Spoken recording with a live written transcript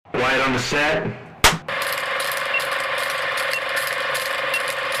Quiet on the set.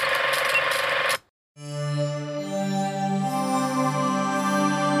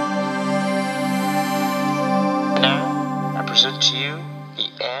 Now, I present to you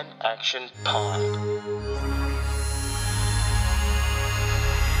the An Action Pod.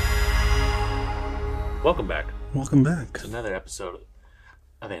 Welcome back Welcome back. to another episode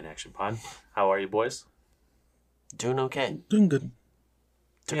of An Action Pod. How are you, boys? Doing okay. Doing good.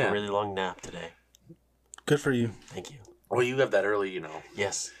 Took Yeah. a really long nap today. Good for you. Thank you. Well, you have that early,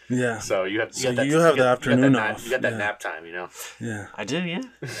 Yes, Yeah. So you have. So got that, you have the got afternoon that off, You got that yeah. nap time, Yeah. I do, yeah.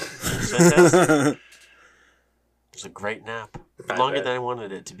 It's fantastic. It was a great nap. I Longer bet. than I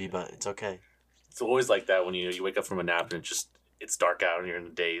wanted it to be, but it's okay. It's always like that when you wake up from a nap and it's dark out and you're in a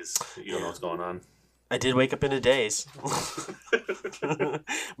daze. You don't know Yeah. what's going on. I did wake up in a daze,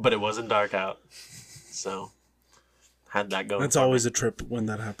 but it wasn't dark out. So, had that going. That's for always me. a trip when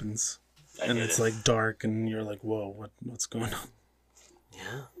that happens. I And hate it's it. like dark and you're like, whoa, what's going on?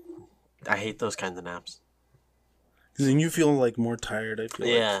 Yeah. I hate those kinds of naps. Because then you feel like more tired, I feel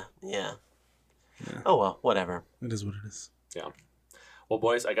like. Yeah. Oh, well, whatever. It is what it is. Yeah. Well,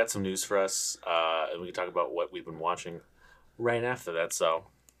 boys, I got some news for us, and we can talk about what we've been watching right after that. So,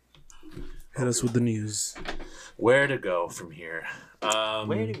 Hit us with the news. where to go from here?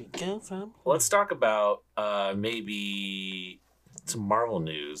 Where do we go from? Let's talk about maybe some Marvel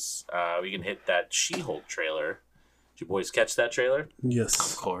news. We can hit that She-Hulk trailer. Did you boys catch that trailer? Of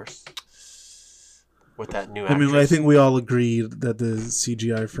Yes. course. With that new I mean, I actress. think we all agreed that the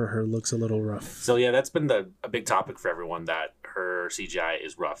CGI for her looks a little rough. So yeah, that's been a big topic for everyone, that her CGI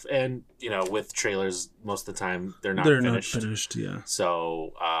is rough. And, with trailers, most of the time they're not They're finished. not finished, yeah.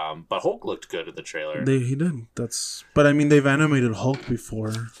 So, but Hulk looked good in the trailer. He did. But I mean, they've animated Hulk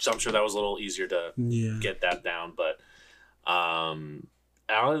before. So I'm sure that was a little easier to Yeah. get that down. But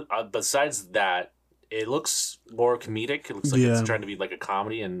besides that, it looks more comedic. It looks like it's Yeah. trying to be like a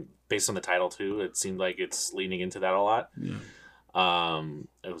comedy, and based on the title too, it seemed like it's leaning into that a lot. Yeah.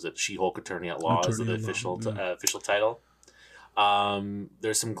 It was a She-Hulk Attorney at Law is the Attorney at Law, official yeah. official title.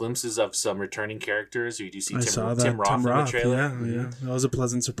 There's some glimpses of some returning characters. You do see I saw that. Tim Roth in the trailer. Yeah. That was a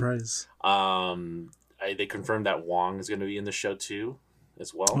pleasant surprise. They confirmed that Wong is going to be in the show too,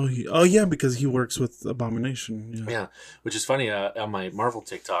 as well. Oh, yeah, because he works with Abomination. Yeah. Yeah, which is funny. On my Marvel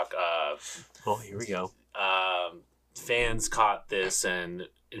TikTok, Oh, here we go. fans caught this, and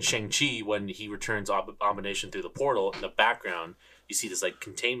in Shang-Chi, when he returns Abomination through the portal, in the background, you see this like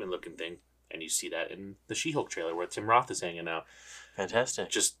containment looking thing, and you see that in the She-Hulk trailer where Tim Roth is hanging out. Fantastic.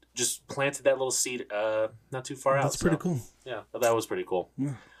 Just planted that little seed not too far out. That's pretty so, cool. Yeah, that was pretty cool.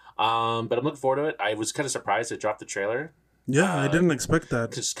 Yeah. But I'm looking forward to it. I was kind of surprised it dropped the trailer. Yeah, I didn't expect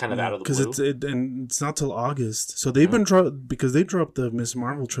that. Just kind of out of the Because blue. it's not till August. So they've been because they dropped the Miss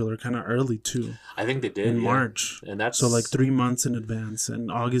Marvel trailer kind of early too, I think they did in yeah. March. And that's So like 3 months in advance,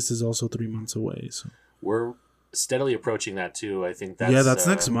 and August is also 3 months away. So we're steadily approaching that too. I think that's that's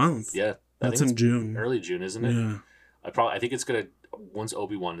next month. Yeah, I That's think in it's June. early June, isn't it? Yeah. I think it's gonna, once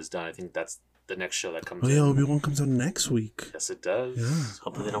Obi-Wan is done, I think that's the next show that comes Oh in. yeah, Obi-Wan comes out next week. Yes, it does. Yeah.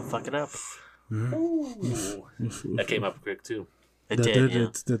 Hopefully they don't fuck it up. Ooh. That came up quick too. It That did, yeah.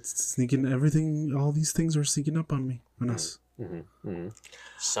 That's sneaking everything. All these things are sneaking up on me, on us.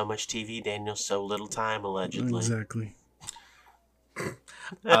 So much TV, Daniel, so little time, allegedly. Exactly.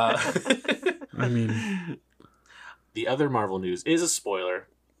 Uh, I mean, the other Marvel news is a spoiler,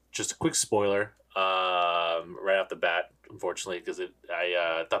 just a quick spoiler, right off the bat. Unfortunately, because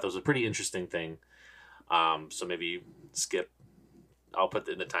I thought that was a pretty interesting thing. So maybe skip. I'll put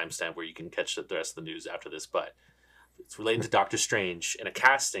in the timestamp where you can catch the rest of the news after this, but it's relating to Doctor Strange and a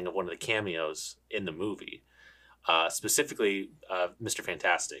casting of one of the cameos in the movie, specifically Mr.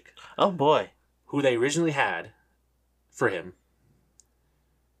 Fantastic, Oh, boy. who they originally had for him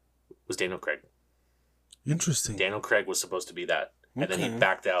was Daniel Craig. interesting. Daniel Craig was supposed to be that, and then he Okay.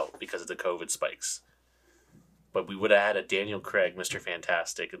 backed out because of the COVID spikes. But we would have had a Daniel Craig Mr.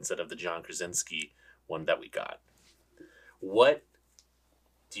 Fantastic instead of the John Krasinski one that we got. What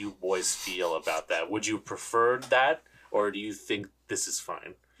do you boys feel about that? Would you prefer that, or do you think this is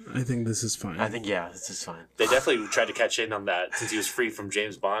fine? I think this is fine. I think, yeah, this is fine. They definitely tried to catch in on that since he was free from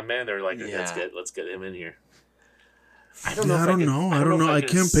James Bond, man. They were like, Yeah. let's get him in here. I I don't know. I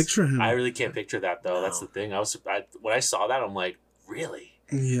can't picture him. I really can't picture that though. That's the thing. When I saw that, I'm like, really?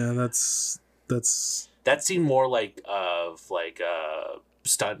 Yeah, that's That seemed more like a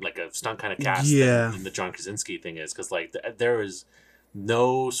stunt kind of cast Yeah. than the John Krasinski thing is, because like there was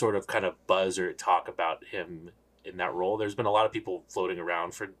no sort of kind of buzz or talk about him in that role. There's been a lot of people floating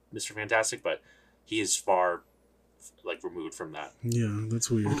around for Mr. Fantastic, but he is far like removed from that. Yeah, that's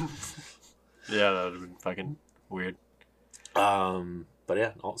weird. Yeah, that would have been fucking weird. But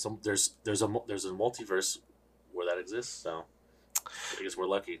yeah, also there's a multiverse where that exists. So I guess we're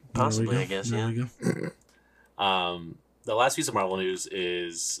lucky. Possibly, There we I guess. go. There Yeah. we go. The last piece of Marvel news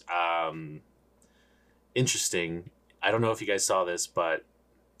is interesting. I don't know if you guys saw this, but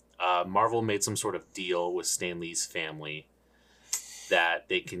Marvel made some sort of deal with Stan Lee's family that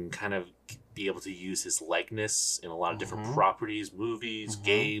they can kind of be able to use his likeness in a lot of different properties, movies,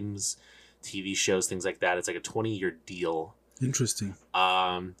 games, TV shows, things like that. It's like a 20-year deal. Interesting.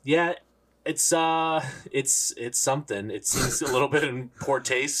 Yeah, it's something. It seems a little bit in poor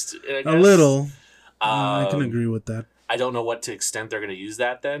taste. I guess. A little. I can Um, agree with that. I don't know what to extent they're going to use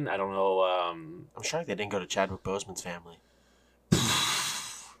that. Then I don't know. I'm shocked they didn't go to Chadwick Boseman's family.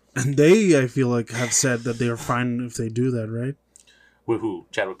 And they, I feel like, have said that they are fine if they do that, right? Who?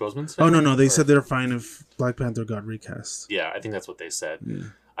 Chadwick Boseman's? Oh, no. They Or- said they're fine if Black Panther got recast. Yeah, I think that's what they said. Yeah.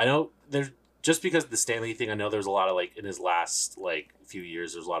 I know there's just because the Stanley thing. I know there's a lot of like in his last like few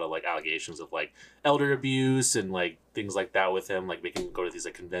years. There's a lot of like allegations of like elder abuse and like things like that with him, like making him go to these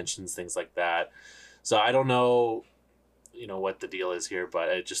like conventions, things like that. So I don't know, what the deal is here, but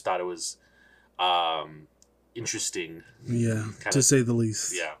I just thought it was interesting. Yeah, Kinda- to say the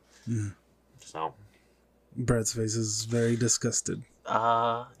least. Yeah. Yeah. So Brad's face is very disgusted.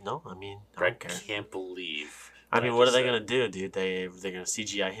 No, I mean, I Greg don't care. can't believe. I mean, what are just they said. gonna do, dude? They're gonna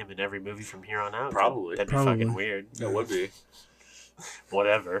CGI him in every movie from here on out? Probably. That'd be Probably. fucking weird. It would be.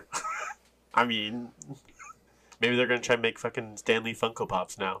 Whatever. I mean, maybe they're gonna try and make fucking Stanley Funko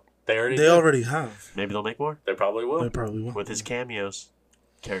Pops now. They already. They did. already have. Maybe they'll make more They probably will. They probably will. with his cameos,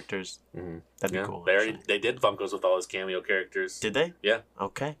 characters. hmm That'd Yeah. be cool. They actually. did Funkos with all his cameo characters. Did they? Yeah.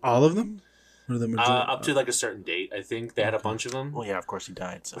 Okay. All of them? Or the majority? Up to like a certain date, I think they had a bunch of them. Well, yeah, of course he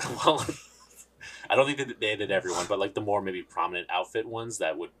died. So Well, I don't think that they did everyone, but like the more maybe prominent outfit ones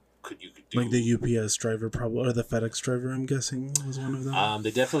that you could do. Like the UPS driver, probably, or the FedEx driver, I'm guessing, was one of them. They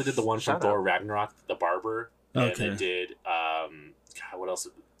definitely did the one from Shut Thor Ragnarok, the barber, and Okay. they did God, what else?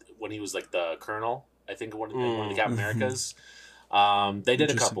 When he was like the colonel, I think one of the Captain Americas. They did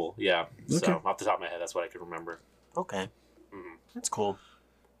a Interesting. couple, yeah. So Okay. off the top of my head, that's what I can remember. okay, Mhm. that's cool.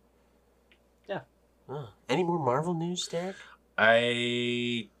 Yeah. Any more Marvel news, Derek?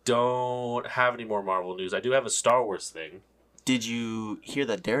 I don't have any more Marvel news. I do have a Star Wars thing. Did you hear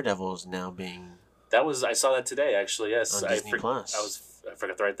that Daredevil is now being? I saw that today actually. Yes, On Disney Plus. I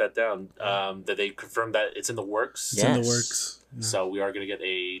forgot to write that down. That they confirmed that it's in the works. It's in the Yes. works. Yeah. So we are going to get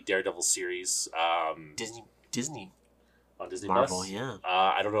a Daredevil series Disney on Disney Marvel, Plus. yeah.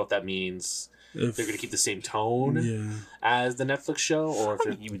 I don't know if that means If, they're going to keep the same tone yeah. as the Netflix show, or if I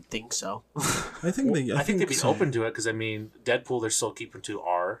they're. mean, you would think so. I think they. I think they'd be so. open to it because I mean, Deadpool they're still keeping to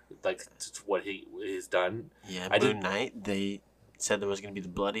R, like to what he's done. Yeah, I Moon did- Knight. They said there was going to be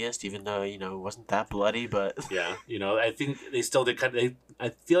the bloodiest, even though it wasn't that bloody. But Yeah, I think they still did I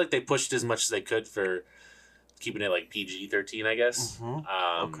feel like they pushed as much as they could for keeping it like PG-13, I guess. Mhm.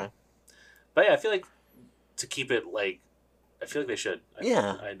 Okay. But yeah, I feel like to keep it like, I feel like they should.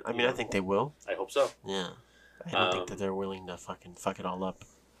 yeah, I mean, I think they will. I hope so. Yeah, I don't think Um, that they're willing to fucking fuck it all up.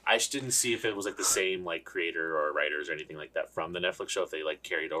 I just didn't see if it was like the same like creator or writers or anything like that from the Netflix show, if they like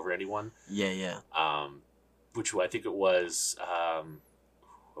carried over anyone. Yeah. Which I think it was,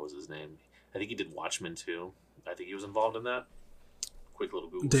 what was his name? I think he did Watchmen too. I think he was involved in that. Quick little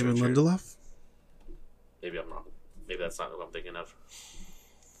Google Damon search here. Lindelof? Maybe I'm wrong. Maybe that's not what I'm thinking of.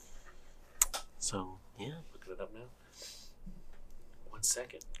 So yeah, Looking it up now. 1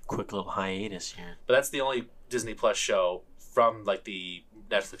 second. quick little hiatus here. But that's the only Disney Plus show from like the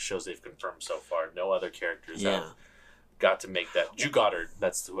Netflix shows they've confirmed so far. No other characters Yeah. have got to make that. Drew Goddard.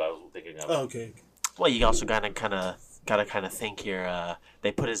 That's who I was thinking of. Oh, okay. Well, you also gotta kind of think here.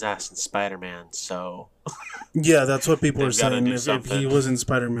 They put his ass in Spider-Man, so Yeah, that's what people are They've gotta saying. do If he something. was in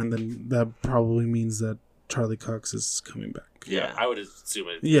Spider-Man, then that probably means that Charlie Cox is coming back. Yeah, I would assume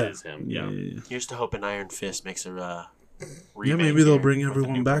it Yeah. is him. Yeah. here's to hoping Iron Fist makes a Yeah, remake maybe they'll here bring with a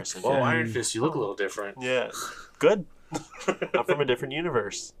everyone new back. person. Whoa, Yeah. Iron Fist, you look a little different. Yeah, good. I'm from a different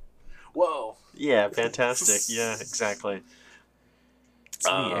universe. Whoa. Yeah, fantastic. Yeah, exactly. It's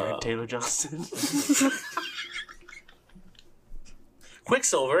me, Aaron Uh, Taylor Johnson.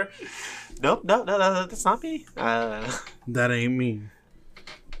 Quicksilver. Nope, no, that's not me. That ain't me.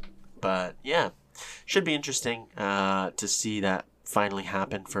 But yeah, should be interesting to see that finally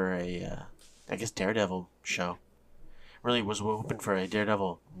happen for a, I guess, Daredevil show. Really was hoping for a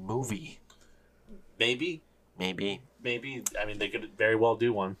Daredevil movie, Maybe. maybe. I mean, they could very well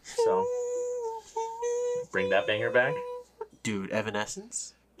do one. So bring that banger back. Dude,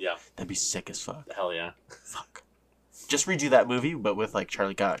 Evanescence? Yeah. That'd be sick as fuck. Hell yeah. Fuck. Just redo that movie, but with like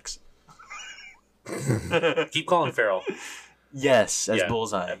Charlie Cox. Keep Colin Farrell. Yes, as Yeah,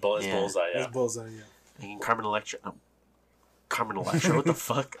 Bullseye. as Bullseye, yeah. That's Bullseye, yeah. And Carmen Electra. Carmen Electra. What the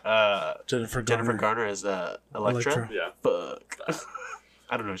fuck? Jennifer Jennifer Garner. Garner as Electra. Electra. Yeah, Fuck.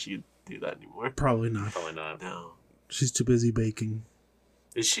 I don't know if she could do that anymore. Probably not. probably not. No. She's too busy baking.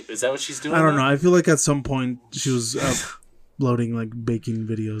 Is that what she's doing? I don't now? know. I feel like at some point she was uploading like baking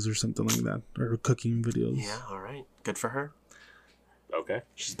videos or something like that, or cooking videos. Yeah. All right. Good for her. Okay.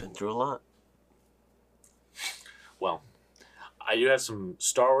 She's been through a lot. Well, I do have some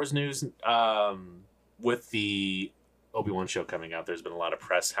Star Wars news. With the Obi-Wan show coming out, there's been a lot of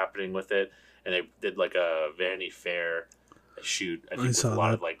press happening with it, and they did like a Vanity Fair shoot. I think with a saw lot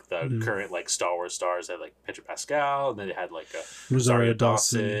that. of like the current like Star Wars stars. They had like Pedro Pascal, and then they had like a Rosario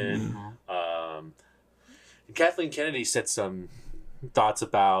Dawson. Dawson. And Kathleen Kennedy said some thoughts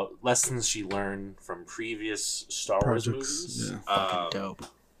about lessons she learned from previous Star Wars Projects, movies. yeah. Dope.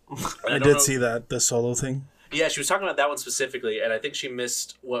 I don't did know- see that, the solo thing. Yeah, she was talking about that one specifically, and I think she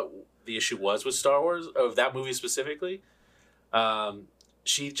missed what the issue was with Star Wars, of that movie specifically.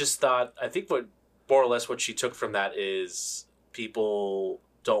 She just thought, I think what more or less what she took from that is people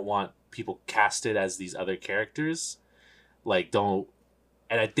don't want people casted as these other characters. Like, don't.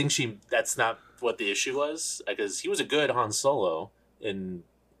 And I think that's not what the issue was, because he was a good Han Solo, and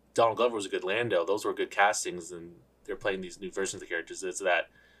Donald Glover was a good Lando. Those were good castings, and they're playing these new versions of the characters. It's that.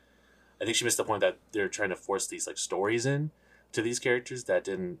 I think she missed the point that they're trying to force these like stories in to these characters that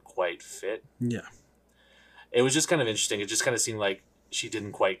didn't quite fit. Yeah. It was just kind of interesting. It just kind of seemed like she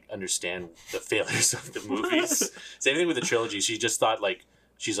didn't quite understand the failures of the movies. Same thing with the trilogy. She just thought like,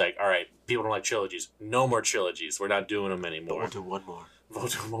 she's like, all right, people don't like trilogies. No more trilogies. We're not doing them But anymore. we'll do one more. We'll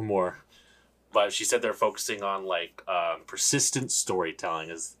do one more. But she said they're focusing on like persistent storytelling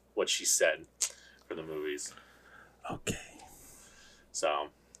is what she said for the movies. Okay. So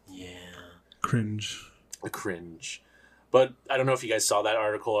Yeah. Cringe. a cringe. But I don't know if you guys saw that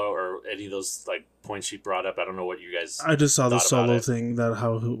article or any of those like points she brought up. I don't know what you guys. I just saw the thought about solo it. thing, that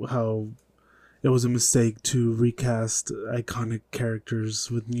how it was a mistake to recast iconic characters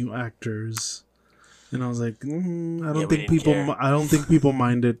with new actors, and I was like, I don't we think didn't people. care. I don't think people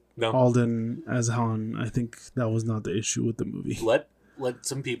minded No. Alden as Han. I think that was not the issue with the movie. Let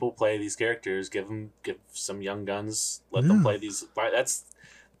some people play these characters. Give some young guns. Let them Yeah. play these.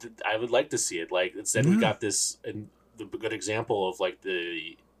 I would like to see it. Like instead, we Yeah. got this, and the good example of like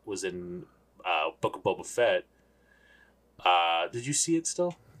was in Book of Boba Fett. Did you see it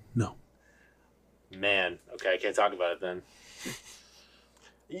still? No. Man, okay, I can't talk about it then.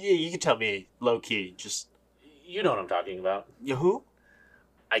 Yeah, you can tell me low key. Just You know what I'm talking about. who?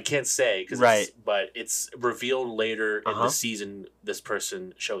 I can't say Right. but it's revealed later in Uh-huh. the season. This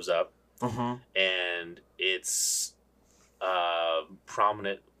person shows up, Mm-hmm. and it's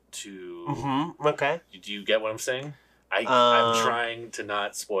prominent to. Mm-hmm. Okay. Do you get what I'm saying? I'm trying to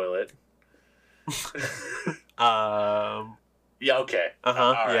not spoil it. Yeah. Okay. Uh-huh,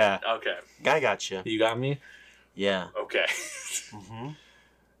 All right, yeah. Okay. I got you. You got me. Yeah. Okay. Mm-hmm.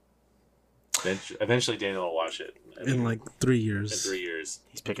 Eventually, Daniel will watch it. In like 3 in years. 3 years.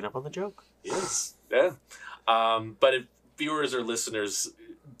 He's picking up on the joke. Yes. Yeah. But if viewers or listeners,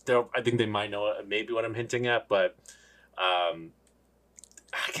 I think they might know maybe what I'm hinting at, but I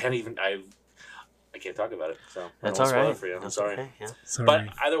can't talk about it. So That's I all don't wanna spoil right. it for you. I'm That's sorry. okay, yeah. Sorry. But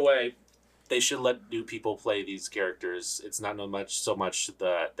either way, they should let new people play these characters. It's not so much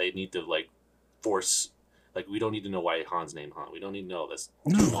that they need to like force. Like we don't need to know why Han's named Han. We don't need to know this.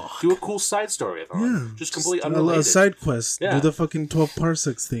 No. Do a cool side story with Han. Yeah. Just completely a unrelated. side quest. Yeah. Do the fucking 12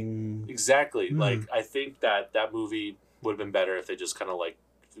 parsecs thing. Exactly. Hmm. Like I think that movie would have been better if they just kind of like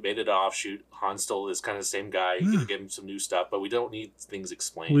made it an offshoot. Han still is kind of the same guy. You Yeah. can give him some new stuff, but we don't need things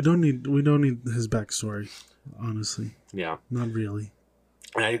explained. We don't need his backstory. Honestly, Yeah. not really.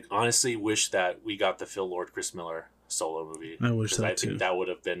 And I honestly wish that we got the Phil Lord, Chris Miller solo movie. I wish 'Cause that I too. think that would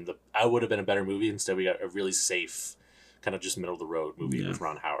have been a better movie. Instead, we got a really safe, kind of just middle of the road movie Yeah. with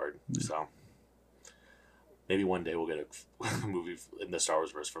Ron Howard. So maybe one day we'll get a movie in the Star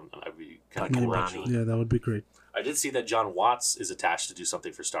Wars verse from them. I'd be kind of Fucking cool. Ronnie. Actually. Yeah, that would be great. I did see that John Watts is attached to do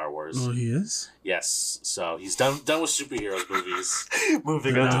something for Star Wars. Oh, he is. Yes, so he's done with superheroes movies,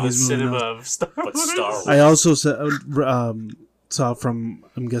 Moving Now on to the he's moving cinema on. of Star Wars. but Star Wars. I also saw from,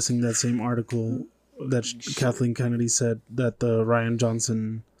 I'm guessing, that same article that Kathleen Kennedy said that the Ryan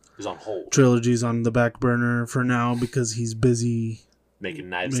Johnson is on hold, trilogy is on the back burner for now because he's busy making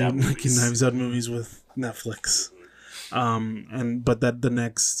Knives Out making movies. Knives Out movies with Netflix. But that the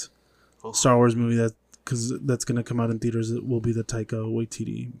next Star Wars movie that's gonna come out in theaters will be the Taika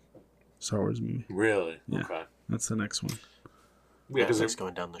Waititi Star Wars movie. Really? Yeah. Okay. That's the next one. Yeah, because Netflix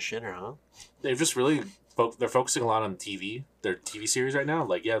going down the shitter, huh? they've just really they're focusing a lot on TV. Their TV series right now.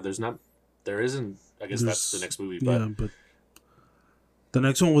 Like, yeah, there isn't. I guess that's the next movie. But Yeah, but the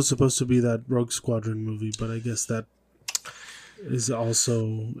next one was supposed to be that Rogue Squadron movie, but I guess that is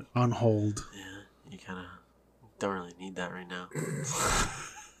also on hold. Yeah, you kind of don't really need that right now.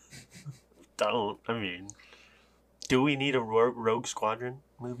 Don't. I mean, do we need a Rogue Squadron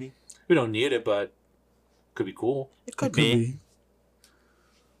movie? we don't need it, but could be cool. It could It be.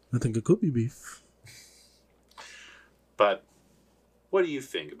 I think it could be beef. But what do you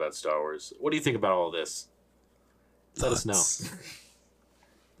think about Star Wars? What do you think about all this? Let us know. Thoughts?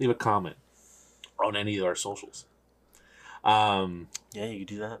 Leave a comment on any of our socials. Yeah, you could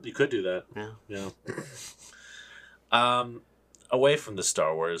do that. You could do that. Yeah. Yeah. Away from the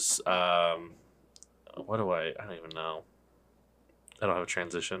Star Wars, what do I don't even know. I don't have a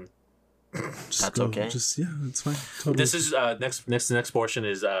transition. Just That's okay. Just it's fine. Totally. This is next portion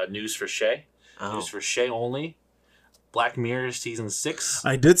is news for Shay. Oh, News for Shay only. Black Mirror season 6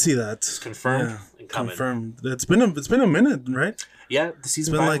 I did see that. confirmed and coming. Confirmed. It's been a minute, right? Yeah, the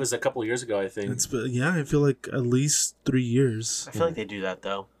season been 5 like- was a couple of years ago, I think. I feel like at least 3 years. I feel like they do that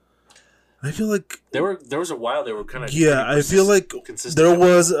though. I feel like There was a while they were kind of I feel like consistent. there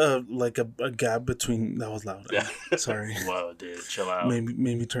was a gap between. That was loud. Yeah. Sorry. Whoa, dude, chill out.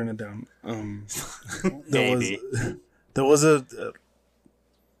 Maybe turn it down. Maybe.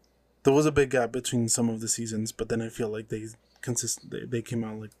 There was a big gap between some of the seasons, but then I feel like they came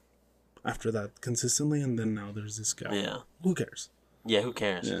out like after that consistently, and then now there's this gap. Yeah. Who cares? Yeah, who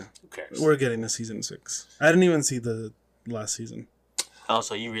cares? Yeah, Who cares? we're getting a season 6. I didn't even see the last season.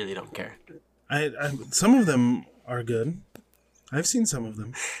 Also, you really don't care. I some of them are good. I've seen some of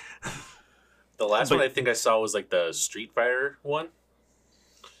them. The last But- one I think I saw was like the Street Fighter one.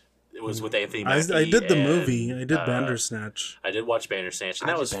 It was with Anthony I Mackie. did the and, movie. I did Bandersnatch. I did watch Bandersnatch, and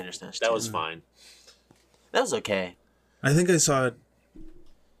I that did was Bandersnatch, that too. was fine. That was okay. I think I saw it.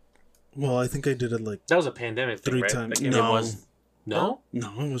 Well, I think I did it like That was a pandemic thing, 3 right? times. That came No, out. It was. No?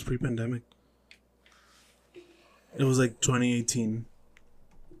 no, it was pre-pandemic. It was like 2018.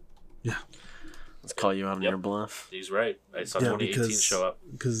 Yeah, Let's call you out on Yep. your bluff. He's right. I saw Yeah, 2018 because- show up.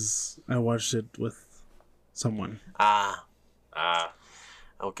 because I watched it with someone. Ah,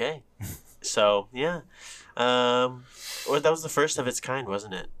 okay. So yeah, well, that was the first of its kind,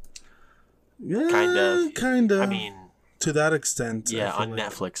 wasn't it? Yeah, Kind of. kind of. I mean, to that extent. I yeah, feel on like.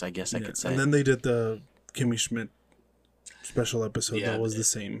 Netflix, I guess I Yeah. could say. And then they did the Kimmy Schmidt special episode. Yeah, that was the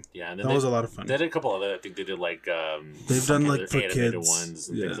same. Yeah, and then That was a lot of fun. they did a couple other. I think they did like They've done like other for animated kids. ones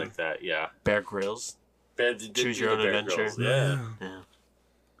and Yeah. things like that. Yeah, Bear Grylls. They did Choose do Your the Own Bear Adventure. Grylls, Yeah. Yeah.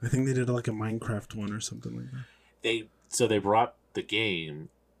 I think they did like a Minecraft one or something like that. They brought the game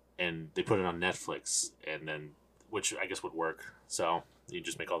and they put it on Netflix, and then which I guess would work. So you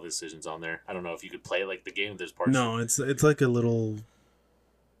just make all the decisions on there. I don't know if you could play like the game. There's parts. No, it's like a little.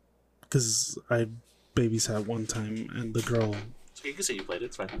 Because I babysat one time, and the You can say you played it.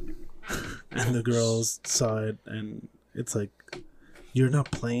 It's fine. girls saw it, and it's like you're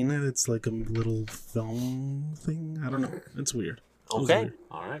not playing it. It's like a little film thing. I don't know. It's weird. It was Okay. weird.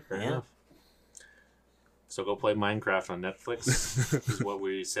 All right, fair Yeah. enough. So go play Minecraft on Netflix. Is what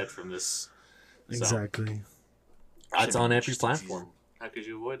we said from this. So, Exactly. it's on every Interesting platform. How could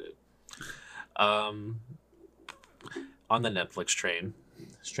you avoid it? On the Netflix train,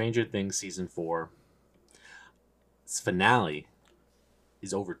 Stranger Things season 4. Its finale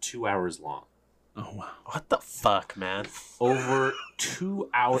is over 2 hours long. Oh wow. What the fuck, man? Over 2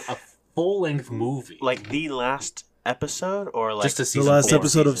 hours, a full length movie. Like the last episode, or like just a The season last 4.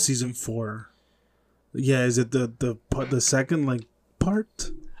 episode of season 4. Yeah, is it the second like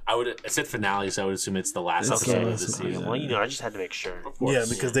part? I said finale, so I would assume it's the last It's episode the of the last season. Well, I just had to make sure. Of course. Yeah,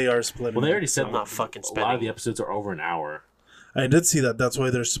 because they are splitting. Well, they already said I'm not fucking a lot spending of the episodes are over an hour. I did see that. That's why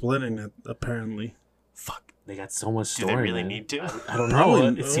they're splitting it. Apparently. Fuck. They got so much Do story. they really man. need to? I don't know.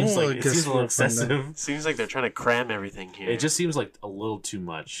 Probably- It seems oh, I like it guess seems a little we'll find out. excessive. Seems like they're trying to cram everything here. It just seems like a little too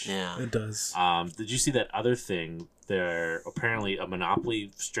much. yeah. It does. Did you see that other thing? There apparently a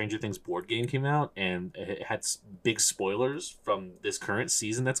Monopoly Stranger Things board game came out, and it had big spoilers from this current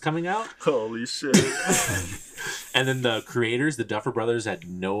season that's coming out. Holy shit. And then the creators, the Duffer Brothers, had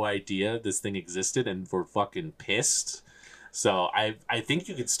no idea this thing existed and were fucking pissed. So I think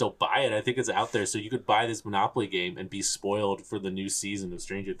you could still buy it. I think it's out there, so you could buy this Monopoly game and be spoiled for the new season of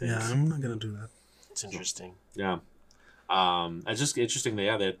Stranger Things. Yeah, I'm not gonna do that. It's interesting. Yeah. It's just interesting that,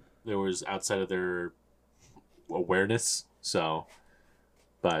 yeah, that there was outside of their awareness. So,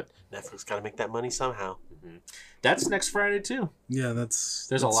 but Netflix got to make that money somehow. that's next Friday too. Yeah, that's.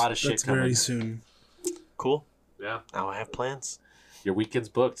 There's a lot of shit That's coming. very soon. Cool. Yeah. Now I have plans. Your weekend's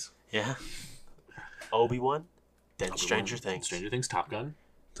booked. Yeah. Obi-Wan, then Obi-Wan, Stranger Things. Stranger Things, Top Gun.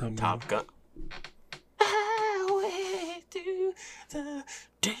 Top Gun. Highway to the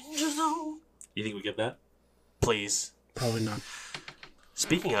danger zone. You think we get that? Please. Probably not.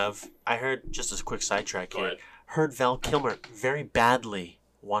 Speaking of, I heard, just as a quick sidetrack Go here, ahead. heard Val Kilmer very badly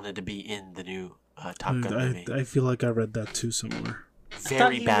wanted to be in the new Top Gun movie. I feel like I read that too somewhere.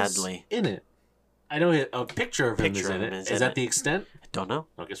 Very badly. In it. I know a picture of him is in it. Is that the extent? I don't know.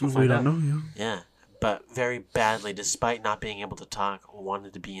 I guess we'll We find out. don't know. Yeah. But very badly, despite not being able to talk,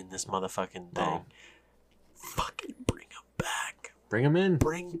 wanted to be in this motherfucking thing. Oh. Fucking bring him back. Bring him in.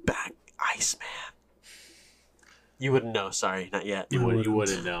 Bring back Iceman. You wouldn't know. Sorry, not yet. You wouldn't.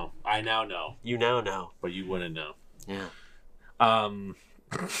 wouldn't know. I now know, You now know. but you wouldn't know. Yeah.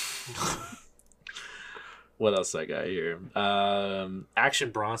 What else I got here?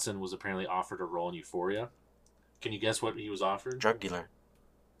 Action Bronson was apparently offered a role in Euphoria. Can you guess what he was offered? Drug dealer.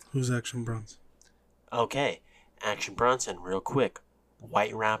 Who's Action Bronze? Okay. Action Bronson, real quick.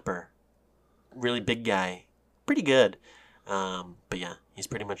 White rapper. Really big guy. Pretty good. But yeah, he's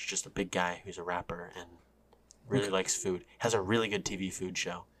pretty much just a big guy who's a rapper and really likes food. Has a really good TV food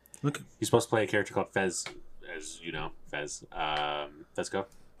show. Okay. He's supposed to play a character called Fez, as you know, Fez. Fezco.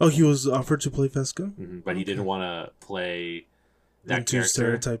 Oh, he was offered to play Fesco? But he didn't want to play that Into character.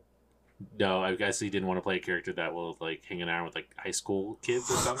 stereotype. No, I guess he didn't want to play a character that will like hanging out with like high school kids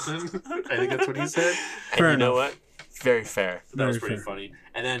or something. I think that's what he said. And Fair you know enough. what? Very fair. That was Very pretty fair. funny.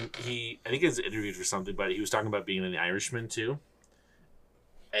 And then I think he was interviewed for something, but he was talking about being in The Irishman too.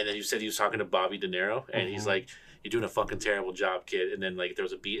 And then he said he was talking to Bobby De Niro, and he's like, "You're doing a fucking terrible job, kid." And then like there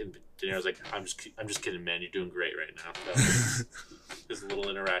was a beat, and De Niro's like, "I'm just kidding, man. You're doing great right now." That was his little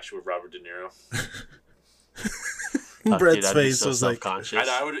interaction with Robert De Niro. Fuck, Brett's dude, I'd be face so was like, self-conscious. I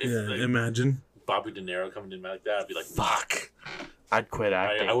know. I would if yeah, like, imagine. Bobby De Niro coming in like that, I'd be like, Fuck. I'd quit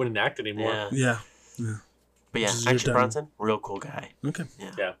acting. I wouldn't act anymore. Yeah. Yeah. But yeah, Just you're Action done. Bronson, real cool guy. Okay.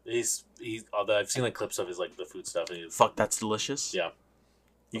 Yeah, he's although I've seen like clips of his like the food stuff, and he's Fuck, that's delicious. yeah.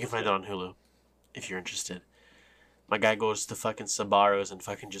 You can find it on Hulu if you're interested. My guy goes to fucking Sabaros and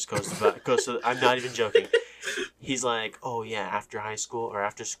fucking just goes to I'm not even joking. He's like, oh yeah, after high school or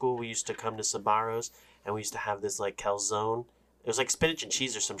after school, we used to come to Sabaros and we used to have this like calzone. It was like spinach and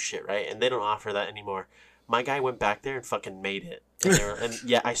cheese or some shit, right? And they don't offer that anymore. My guy went back there and fucking made it. And, and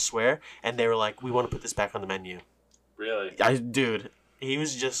yeah, I swear. And they were like, we want to put this back on the menu. Really? Dude, he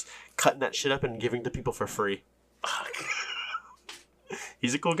was just cutting that shit up and giving to people for free. Fuck.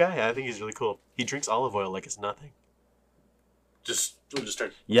 He's a cool guy. I think he's really cool. He drinks olive oil like it's nothing. We'll just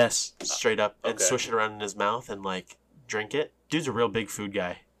start. Yes, straight up. And Okay. swish it around in his mouth and, like, drink it. Dude's a real big food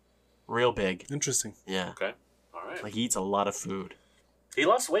guy. Real big. Interesting. Yeah. Okay. All right. Like, he eats a lot of food. He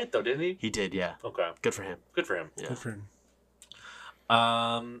lost weight though, didn't he? He did, yeah. Okay. Good for him. Good for him. Yeah. Good for him.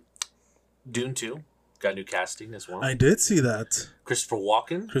 Dune 2 got new casting as well. I did see that. Christopher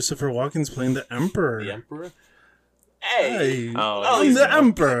Walken, Christopher Walken's playing the Emperor. the Emperor. Hey, Hey, Oh, I'm he's- the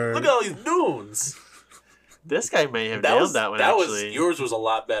Emperor. look at all these dunes. This guy may have nailed that one, actually. Yours was a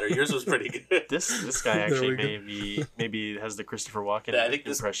lot better. Yours was pretty good. This guy There actually we go. maybe has the Christopher Walken Yeah, I think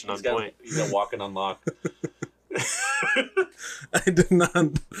this impression he's on got, point. He's got Walken on lock. I did not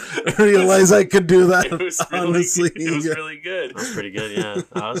realize I could do that. It was really, honestly, it was yeah. really good. That's pretty good, yeah.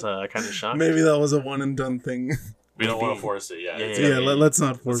 I was kind of shocked. Maybe that was a one and done thing. We don't want Maybe. to force it. Yeah, Yeah, it's yeah, Yeah, gotta be- let's not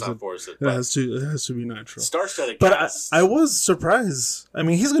let's force not it. force it. It has to be natural. Star-studded But cast. I was surprised. I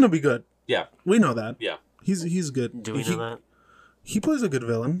mean, he's gonna be good. Yeah, We know that. yeah. He's good. Do we know that? He plays a good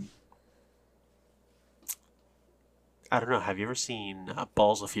villain. I don't know. Have you ever seen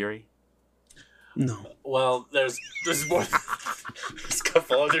Balls of Fury? No. Well, there's more. There's a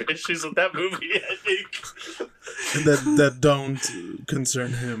couple other issues with that movie. I think. that don't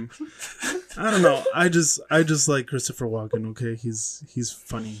concern him. I don't know. I just like Christopher Walken. Okay, he's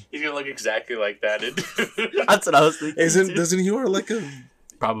funny. He's gonna look exactly like that. That's what I was thinking. too. Doesn't he wear like a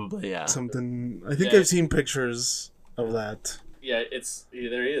Probably, yeah. something? I think Yeah. I've seen pictures of that. Yeah,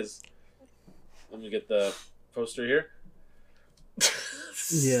 there he is. Let me get the poster here.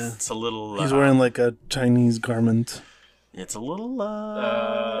 Yeah, It's a little. he's wearing like a Chinese garment. It's a little.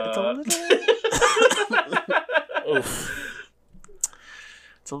 It's a little. Oof.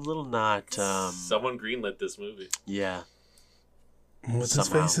 It's a little not. Someone greenlit this movie. Yeah, What's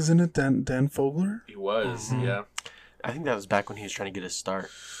Somehow. his face? Isn't it Dan Fogler? He was, Mhm. yeah. I think that was back when he was trying to get his start.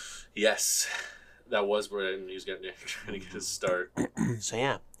 Yes, that was where he was trying to get his start. So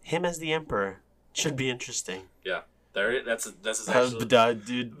yeah, him as the Emperor should be interesting. Yeah, that's his actual,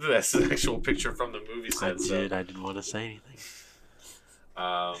 Dude, that's the actual picture from the movie set. So. I didn't want to say anything.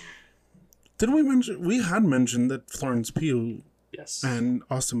 Did we mention we had mentioned that Florence Pugh Yes. and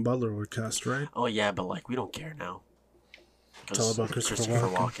Austin Butler were cast, right? Oh yeah, but like we don't care now. It's all about Christopher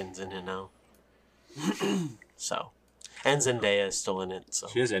Walken. Walken's in it now. So, and Zendaya is still in it. So.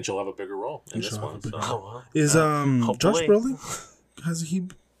 She is, and she'll have a bigger role in And this she'll one. have a bigger So. Oh well. Is Josh hopefully. Brolin? Has he?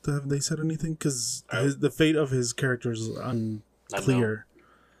 Have they said anything? Because the fate of his character is unclear.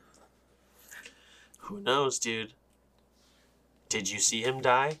 Who knows, dude? Did you see him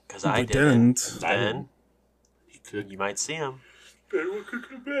die? Because I We didn't. didn't. Then He could. you might see him. Anyone could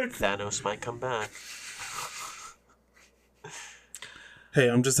come back. Thanos might come back. Hey,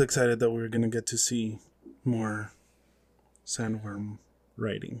 I'm just excited that we're gonna get to see more sandworm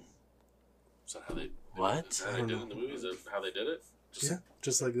writing. Is that how they? What? Is that how they did it in the movies? Is that how they did it? Just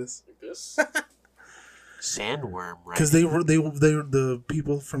just like this. like this. Sandworm, right? Because they were the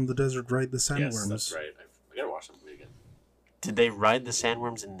people from the desert ride the sandworms. Yes, that's right. I gotta watch that movie again. Did they ride the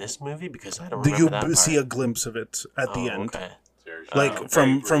sandworms in this movie? Because I don't Do remember you that part. see a glimpse of it at the Oh, end? Okay. Like Oh,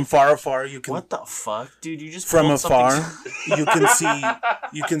 from far you can What the fuck, dude? You just from pulled something afar you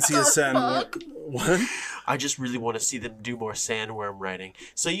can see a sandworm. What? I just really want to see them do more sandworm riding.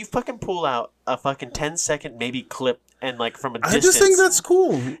 So you fucking pull out a fucking 10-second maybe clip and like from a I distance. just think that's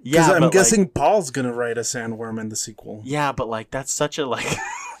cool. Yeah, Because but, I'm like- guessing Paul's gonna ride a sandworm in the sequel. Yeah, but like that's such a like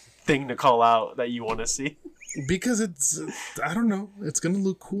thing to call out that you want to see. Because it's I don't know. It's gonna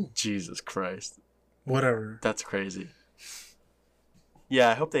look cool. Jesus Christ. Whatever. That's crazy. Yeah,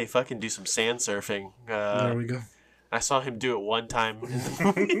 I hope they fucking do some sand surfing. There we go. I saw him do it one time in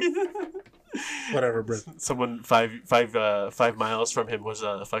the movie. Whatever, bro. Someone 5 miles from him was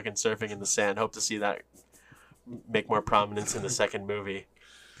fucking surfing in the sand. Hope to see that make more prominence in the second movie.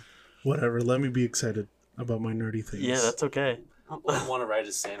 Whatever. Let me be excited about my nerdy things. Yeah, that's okay. I want to ride a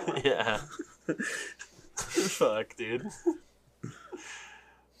sandworm. Yeah. Fuck, dude.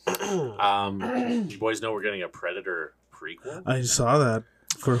 You boys know we're getting a Predator prequel. I saw that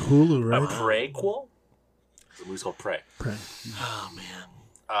for Hulu, A right? prequel. The movie's called Prey. Prey. Oh man.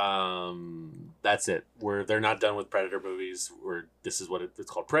 That's it. They're not done with Predator movies. This is what it's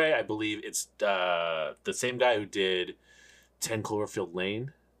called, Prey. I believe it's the same guy who did 10 Cloverfield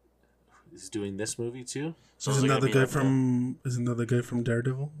Lane is doing this movie too. So Isn't that the guy from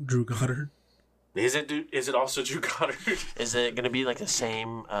Daredevil, Drew Goddard? Is it also Drew Goddard? Is it gonna be like the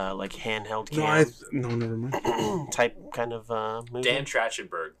same like handheld No, cam no, never mind. type kind of movie? Dan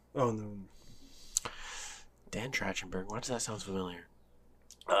Trachtenberg. Oh no. Dan Trachtenberg. Why does that sound familiar?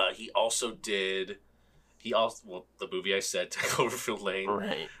 He also did. The movie I said, 10 Cloverfield Lane.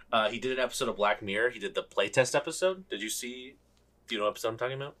 Right. He did an episode of Black Mirror. He did the playtest episode. Did you see? Do you know what episode I'm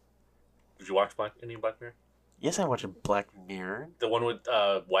talking about? Did you watch any Black Mirror? Yes, I watched Black Mirror. The one with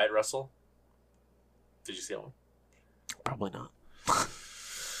Wyatt Russell. Did you see that one? Probably not.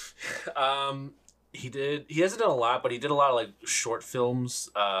 He did. He hasn't done a lot, but he did a lot of like short films.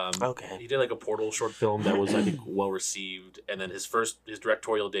 Okay. He did like a Portal short film that was I think well received, and then his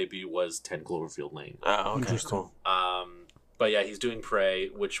directorial debut was 10 Cloverfield Lane. Oh, okay, Interesting. cool. But yeah, he's doing Prey,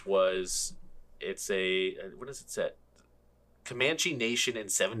 which was it's a what does it say? Comanche Nation in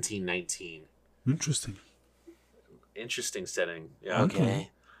 1719. Interesting. Interesting setting. Yeah. Okay.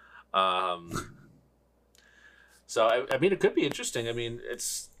 So I mean, it could be interesting. I mean,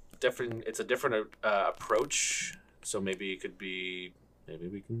 it's different. It's a different approach. So maybe it could be. Maybe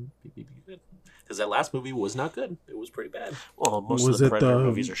we can be good. Because that last movie was not good. It was pretty bad. Well, most Was of the it Predator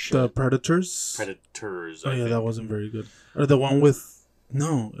movies are the shit. Predators? Predators. Oh I yeah, think. that wasn't very good. Or the one with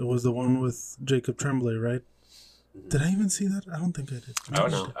it was the one with Jacob Tremblay, right? Did I even see that? I don't think I did. I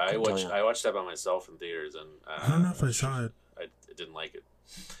watched, No, I couldn't watched. tell you. I watched that by myself in theaters, and I don't know if I saw it. I didn't like it.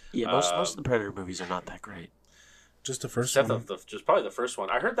 Yeah, most of the Predator movies are not that great. Just the first Except one. just probably the first one.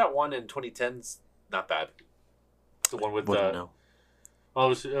 I heard that one in 2010's not bad. The one with Wouldn't know. you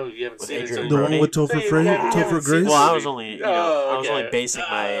haven't With seen Adrian it. The Brody? one with Topher So you haven't seen Grace. it. Well, I was only, Oh, I was only okay. basing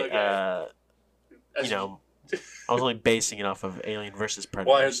my, Okay. I was only basing it off of Alien versus Predator.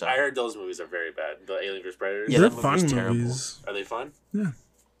 Well, so. I heard those movies are very bad. The Alien vs Predators. Yeah, They're that fun movie's terrible. movies. Are they fun? Yeah.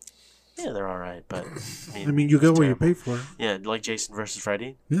 Yeah, they're all right, but I mean, you get what you pay for. Yeah, like Jason versus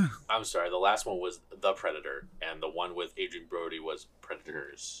Freddy. Yeah. I'm sorry. The last one was The Predator, and the one with Adrian Brody was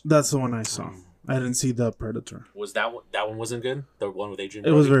Predators. That's the one I saw. I didn't see The Predator. Was that one? That one wasn't good. The one with Adrian. It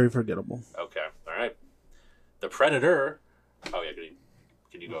Brody? was very forgettable. Okay. All right. The Predator. Oh yeah.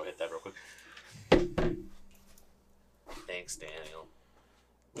 Can you go hit that real quick? Thanks, Daniel.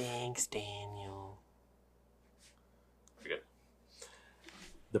 Thanks, Daniel. You're good.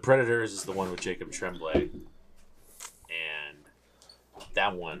 The Predators is the one with Jacob Tremblay, and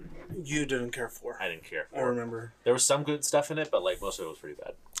that one You didn't care for. I didn't care I for. remember. There was some good stuff in it, but like most of it was pretty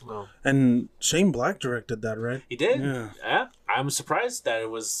bad. Well, And Shane Black directed that, right? He did. Yeah. I'm surprised that it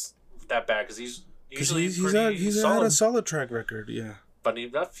was that bad because he's Because usually he's pretty had solid. a solid track record. Yeah. Funny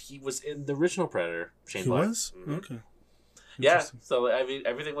enough, he was in the original Predator. Shane He Black. was? Mhm. Okay. Yeah, Interesting. so I mean,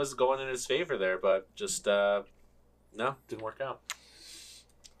 everything was going in his favor there, but just no, didn't work out.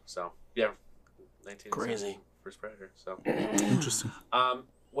 So yeah, 1987 Crazy. first Predator. So Interesting.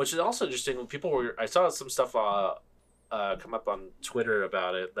 which is also interesting. When people were, I saw some stuff come up on Twitter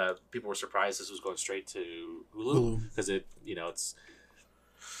about it that people were surprised this was going straight to Hulu Hulu. because it's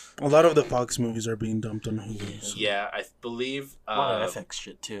A lot of the Fox movies are being dumped on Hulu. so- yeah, I believe a lot of FX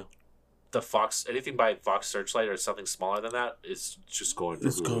shit too. the Fox, anything by Fox Searchlight or something smaller than that is just going for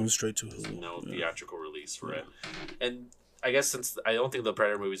It's Hulu. going straight to There's Hulu. no Yeah. theatrical release for it. And I guess since I don't think the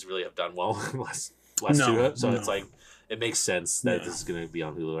Predator movies really have done well in the last two, so it's no. like it makes sense that Yeah. this is going to be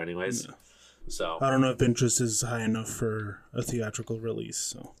on Hulu anyways. Yeah. So I don't know if interest is high enough for a theatrical release.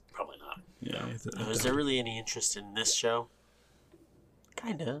 So probably not. yeah. Is there really any interest in this show?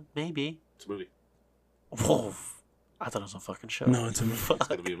 Kinda, maybe. It's a movie. Whoa. I thought it was a fucking show. No, it's a movie. It's Fuck.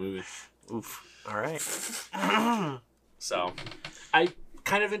 going to be a movie. Oof. All right. So I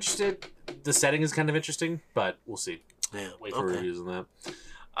kind of interested. The setting is kind of interesting, but we'll see. Yeah. Wait for okay. reviews on that.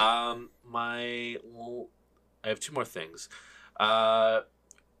 I have two more things.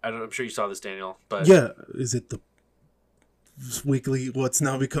 I'm sure you saw this, Daniel, but Yeah. Is it the weekly? What's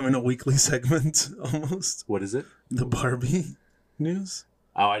now becoming a weekly segment almost? what is it? The Barbie news.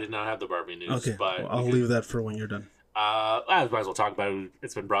 Oh, I did not have the Barbie news, Okay, but well, I'll leave that for when you're done. I might as well talk about it.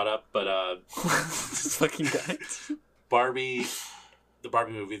 It's been brought up, but This fucking guy. Barbie, the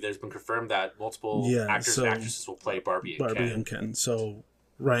Barbie movie, there's been confirmed that multiple Yeah, actors so and actresses will play Barbie and Barbie Ken. and Ken. So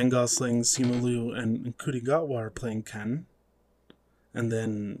Ryan Gosling, Simu Liu, and Kuri Gatwa are playing Ken, and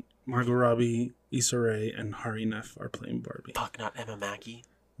then Margot Robbie, Issa Rae, and Hari Nef are playing Barbie. Fuck, not Emma Mackey.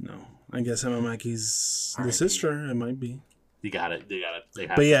 No, I guess Emma Mackey's the R.I.P. sister. It might be, You got it. They got it. They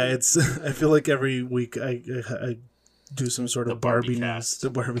have but yeah, to. it's. I feel like every week I do some sort The of Barbie Barbie news, cast. the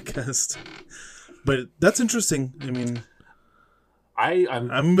Barbie cast. But that's interesting. I mean,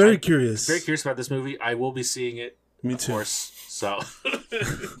 I'm very curious. Very curious about this movie. I will be seeing it. Me Of too. course. So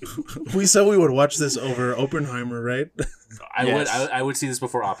We said we would watch this over Oppenheimer, right? Yes. I would see this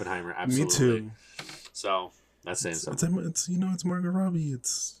before Oppenheimer. Absolutely. Me too. So that's saying something. It's it's Margot Robbie.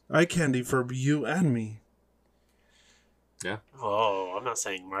 It's eye candy for you and me. Yeah. Oh, I'm not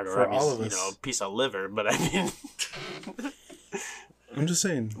saying Margot For all Robbie's, of us. a piece of liver, but I mean, I'm just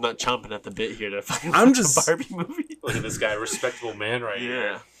saying. I'm not chomping at the bit here to fucking I'm watch just- a Barbie movie. Look at this guy, respectable man right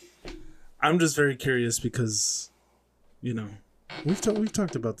here. Yeah. I'm just very curious because, we've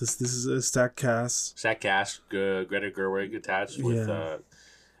talked about this. This is a stacked cast. Zach Cash, Greta Gerwig attached with. Yeah.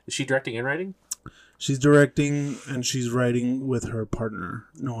 Is she directing and writing? She's directing and she's writing with her partner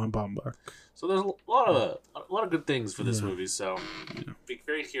Noah Baumbach. So there's a lot of good things for this Yeah. movie. So be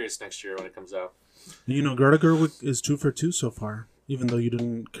very curious next year when it comes out. Greta Gerwig is 2 for 2 so far. Even though you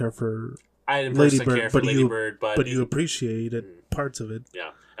didn't care for I didn't Lady personally Bird, care for but Lady you- Bird, but but you appreciated parts of it.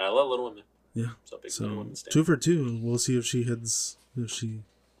 yeah, and I love Little Women. Yeah. So big Little So Women stan. 2 for 2. We'll see if she hits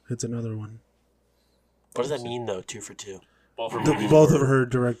another one. What does that mean, though, 2 for 2? Both her The, movies both were- of her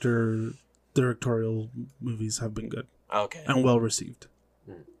directorial movies have been good Okay. and well received.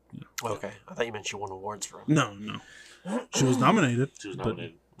 Okay. I thought you meant she won awards for him. No. She was nominated. She was but-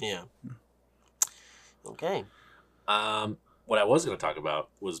 nominated. Yeah. Okay. What I was going to talk about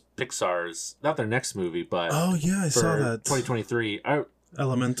was Pixar's, not their next movie, but Oh yeah, I for saw that. 2023,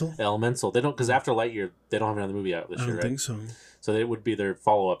 Elemental. Elemental. They don't, because after Lightyear, they don't have another movie out this I year, don't right? think so. So it would be their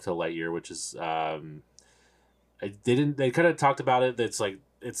follow up to Lightyear, which is they kind of talked about it. It's like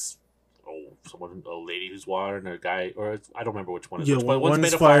a lady who's water and a guy, or I don't remember which one is Yeah, which. But one's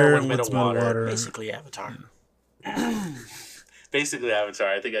made of fire one's and made one's of made of water. water. Basically Avatar. Basically Avatar.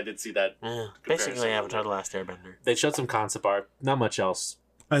 I think I did see that. Yeah. Comparison Basically of Avatar it. The Last Airbender. They showed some concept art, not much else.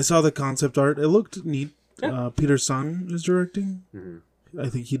 I saw the concept art. It looked neat. Yeah. Peter Sun is directing. Mm-hmm. I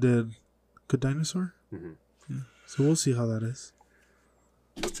think he did Good Dinosaur. Mhm. Yeah. So we'll see how that is.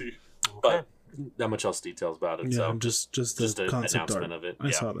 Okay. But not much else details about it. Yeah, so just just the an concept art. announcement of it. I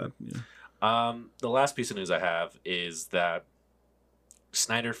Yeah. saw that. Yeah. The last piece of news I have is that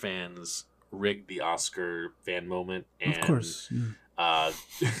Snyder fans rigged the Oscar fan moment, and Of course. Yeah.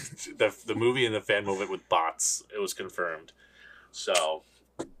 the movie and the fan moment with bots. It was confirmed. So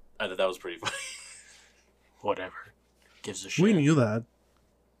I thought that was pretty funny. Whatever. Gives a shit. We knew that,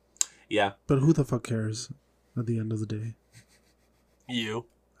 Yeah, but who the fuck cares at the end of the day? You.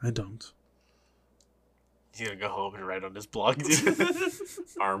 I don't. He's gonna go home and write on his blog, dude.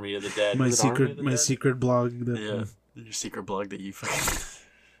 Army of the Dead. My Is it Army of secret, the my Dead? secret blog. That, Yeah, your secret blog that you fucking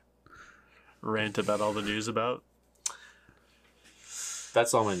rant about all the news about.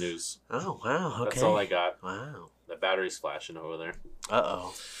 That's all my news. Oh wow, okay. That's all I got. Wow. The battery's flashing over there.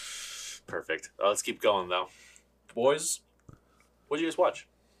 Uh-oh. Perfect. Let's keep going though. Boys, what did you guys watch?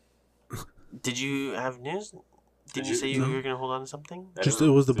 Did you have news? Didn't you you- say you No. were gonna hold on to something? I Just- don't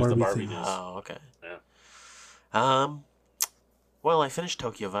know. it was the Barbie thing. news. Oh, okay. Yeah. Well, I finished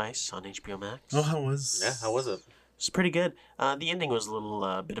Tokyo Vice on HBO Max. Oh, how was? Yeah, how was it? It's pretty good. The ending was a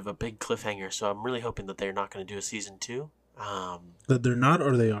little bit of a big cliffhanger, so I'm really hoping that they're not going to do a season 2. That they're not,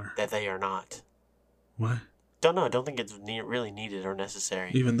 or they are. That they are not. Why? Don't know. I don't think it's really needed or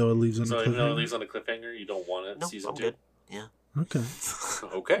necessary. Even though it leaves on So a even though it cliffhanger. leaves on a cliffhanger, you don't want it No, season I'm 2? good. Yeah. Okay.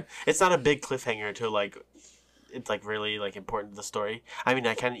 Okay. It's not a big cliffhanger to like. It's like really like important to the story. I mean,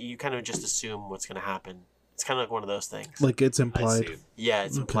 you kind of just assume what's going to happen. It's kind of like one of those things. Like it's I implied. see. Yeah,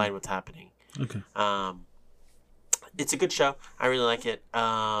 it's Okay. implied what's happening. Okay. It's a good show. I really like it.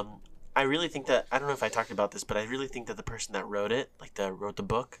 I really think that I don't know if I talked about this, but I really think that the person that wrote it, like wrote the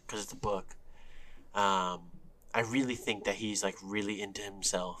book, because it's a book. I really think that he's like really into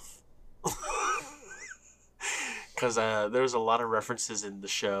himself. Because there's a lot of references in the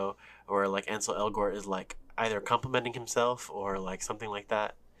show where like Ansel Elgort is like either complimenting himself or like something like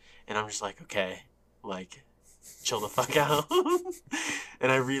that, and I'm just like, okay, like chill the fuck out.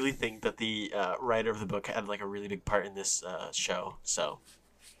 And I really think that the writer of the book had like a really big part in this show. So,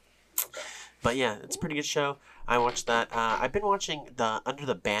 but yeah, it's a pretty good show. I watched that. I've been watching the Under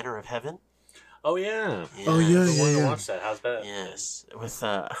the Banner of Heaven. Oh yeah. Oh, yeah, I wanted to yeah. watch that. How's that? Yes, with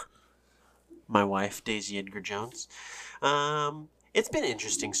my wife Daisy Edgar Jones. It's been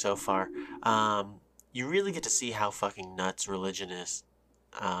interesting so far. You really get to see how fucking nuts religion is.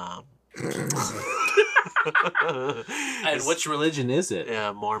 And which religion is it?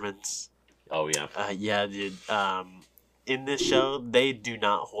 Mormons. Oh yeah. Yeah, dude. In this show, they do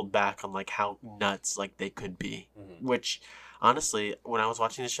not hold back on like how nuts like they could be. Mhm. Which, honestly, when I was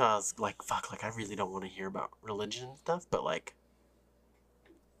watching the show, I was like, "Fuck!" Like I really don't want to hear about religion and stuff, but like,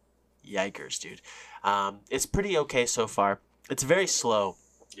 yikers, dude. It's pretty okay so far. It's very slow.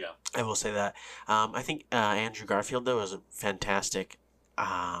 Yeah. I will say that. I think Andrew Garfield though is fantastic.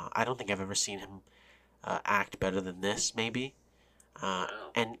 I don't think I've ever seen him act better than this. Maybe. Wow.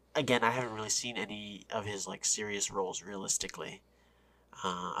 And again, I haven't really seen any of his like serious roles realistically,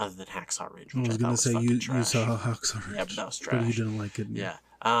 other than Hacksaw Ridge, I which I, was thought gonna was say fucking you trash. saw Hacksaw Ridge, Yeah, but that was but you trash. didn't like it. Yeah.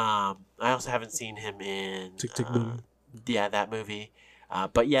 I also haven't seen him in Tick, Tick, Boom. Yeah, that movie.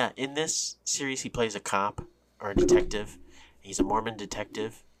 But yeah, in this series, he plays a cop or a detective. He's a Mormon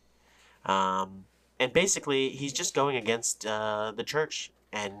detective. And basically, he's just going against the church,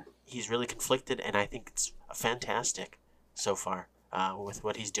 and he's really conflicted. And I think it's fantastic so far with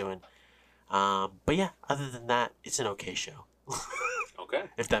what he's doing. But yeah, other than that, it's an okay show. Okay.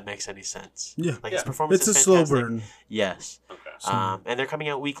 If that makes any sense. Yeah. Like Yeah. his performance It's a is slow fantastic. burn. Yes. Okay. And they're coming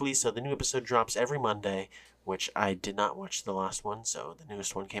out weekly, so the new episode drops every Monday, which I did not watch the last one, so the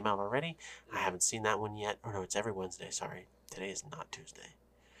newest one came out already. I haven't seen that one yet. Or no, it's every Wednesday, sorry. Today is not Tuesday.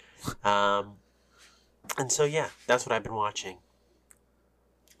 And so yeah, that's what I've been watching.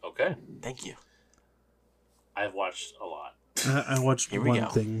 Okay. Thank you. I've watched a lot. I watched Here we one go.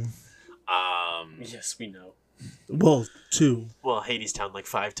 thing. Yes, we know. Well, two. Well, Hades Town like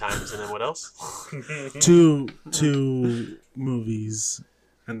 5 times, and then what else? two movies,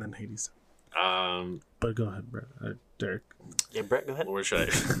 and then Hades. But go ahead, Brett. Derek. Yeah, Brett, go ahead. Where should I?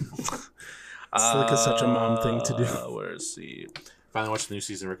 It's like such a mom thing to do. Where's the? Finally watched the new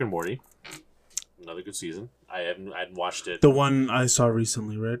season of Rick and Morty. Another good season. I hadn't watched it. The one I saw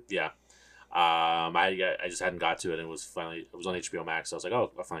recently, right? Yeah. I just hadn't got to it, and it was on HBO Max. So I was like,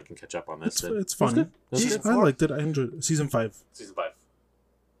 oh, I finally can catch up on this. It's And it's it was fun. good. It was Yeah, good. I liked it. I enjoyed it. Season 5. Season 5.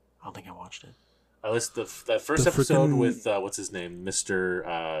 I don't think I watched it. I listened to that first The episode frickin- with what's his name, Mr.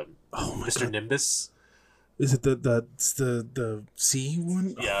 Oh my Mr. god! Nimbus. Is it that's the C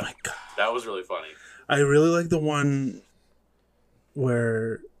one? Yeah. Oh my god! That was really funny. I really like the one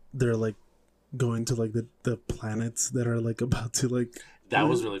where they're like going to like the planets that are like about to like. That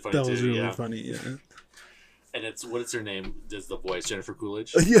was really funny That too. was really yeah. funny. Yeah. And it's what is her name? Does the voice Jennifer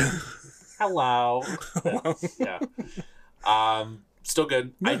Coolidge? Yeah. Hello. Yeah. Still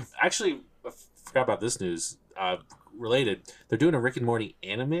good. Yeah. I actually forgot about this news. Related, they're doing a Rick and Morty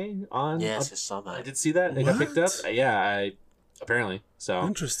anime on. Yes, I saw that. I did see that. It got picked up. What? Yeah, I apparently. So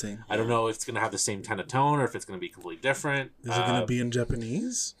Interesting. I don't know if it's gonna have the same kind of tone or if it's gonna be completely different. Is it gonna be in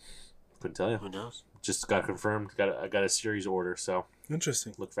Japanese? Couldn't tell you. Who knows? Just got confirmed. I got a series order, so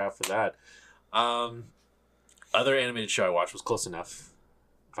Interesting. look out for that. Other animated show I watched was Close Enough.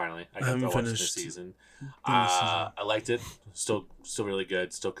 Finally, I got to haven't watch this finished season. the season. I liked it. Still really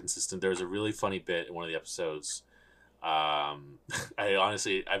good. Still consistent. There was a really funny bit in one of the episodes. I've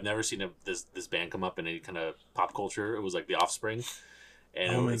never seen this band come up in any kind of pop culture. It was like The Offspring,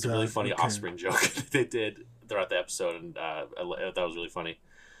 and Oh it my was a really God, funny okay. Offspring joke that they did throughout the episode, and I thought that was really funny.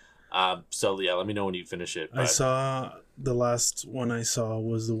 So yeah, let me know when you finish it. I But saw the last one I saw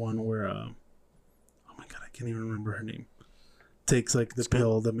was the one where oh my God, I can't even remember her name. Takes like the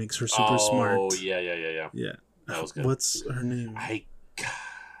pill that makes her super smart. Oh yeah. Yeah. That was good. What's her name? I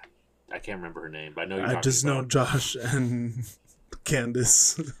can't remember her name, but I know you're I talking just know about Josh and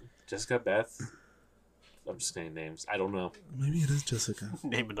Candace. Jessica Beth. I'm just saying names. I don't know. Maybe it is Jessica.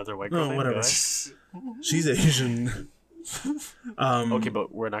 Name another white No, girl name, whatever. guys. She's Asian. Okay,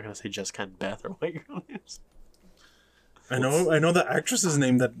 but we're not gonna say Jessica and Beth or white girl names. I know the actress's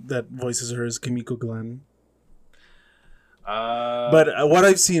name that voices her is Kimiko Glenn. But what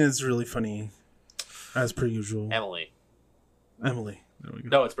I've seen is really funny, as per usual. Emily. Emily. There we go.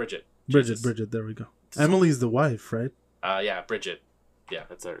 No, it's Bridget. Bridget. There we go. Emily's the wife, right? Yeah, Bridget. Yeah,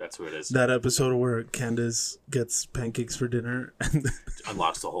 that's who it is. That episode where Candace gets pancakes for dinner, and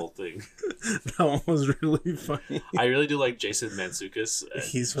Unlocks the whole thing. that one was really funny. I really do like Jason Mantzoukas.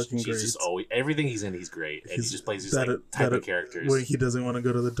 He's fucking great. Just always everything he's in. He's great, and he just plays these that- like type that- of characters. Where he doesn't want to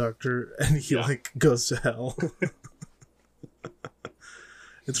go to the doctor, and he Yeah. like goes to hell.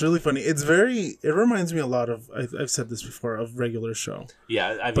 It's really funny. It reminds me a lot of, I've said this before, of Regular Show.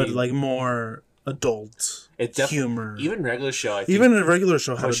 Yeah, I mean, But like more adult it humor. Even Regular Show, I think, Even a Regular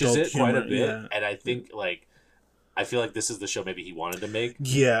Show had pushes adult it humor. quite a bit, Yeah. and I think I feel like this is the show maybe he wanted to make.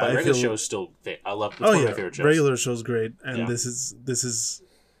 Yeah, But I Regular feel, Show is still. I love. It's oh one of yeah, my favorite shows. Regular Show's great, and Yeah. this is.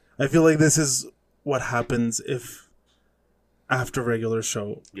 I feel like this is what happens if after Regular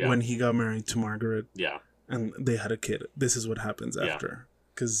Show Yeah. when he got married to Margaret Yeah, and they had a kid. This is what happens Yeah. after,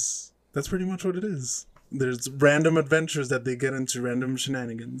 because that's pretty much what it is. There's random adventures that they get into, random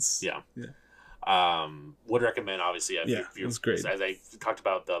shenanigans. yeah. Yeah. Would recommend obviously. Yeah, if you're, it's great. As I talked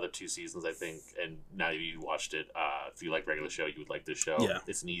about the other two seasons, I think, and now that you watched it, if you like Regular Show, you would like this show. Yeah.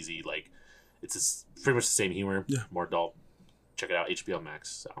 It's an easy pretty much the same humor. Yeah. More adult. Check it out, HBO Max.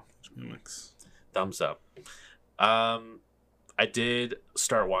 So Max. thumbs up. I did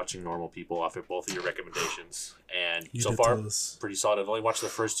start watching Normal People off of both of your recommendations, and You so did far tell us. pretty solid. I've only watched the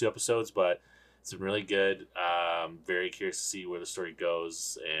first 2 episodes, but it's been really good. Very curious to see where the story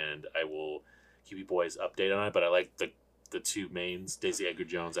goes, and I will keep you boys updated on it. But I like the two mains, Daisy Edgar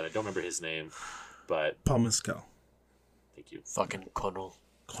Jones, and I don't remember his name, but Paul Mescal. thank you. Fucking Connell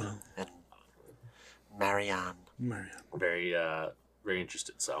Conan. and Marianne. Marianne. Very very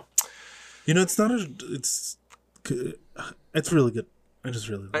interested. So You know, it's not a. It's really good. I just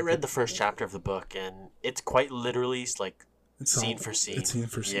really. I like read it. the first chapter of the book, and it's quite literally like It's scene all- for scene. It's scene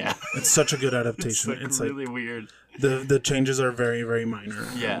for scene. Yeah. It's such a good it's adaptation. like It's really weird. the changes are very very minor.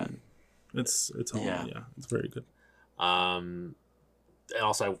 Yeah. And it's all Yeah. yeah. It's very good. and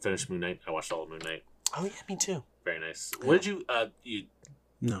also I finished Moon Knight. I watched all of Moon Knight. Oh yeah, me too. Very nice. What did you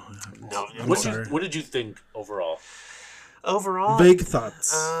No, I haven't. No, I'm what sorry. what did you think overall? Overall, Vague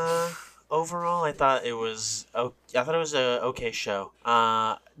thoughts. overall, I thought it was. I thought it was a okay show.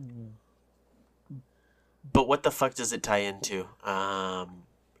 But what the fuck does it tie into?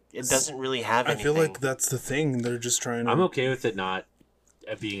 It doesn't really have I anything. feel like that's the thing. They're just trying to. I'm okay with it not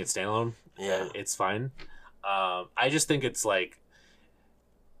being a standalone. Yeah. It's fine. I just think it's like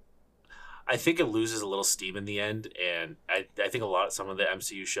I think it loses a little steam in the end, and I think some of the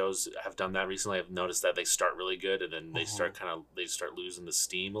MCU shows have done that recently. I've noticed that they start really good and then they start losing the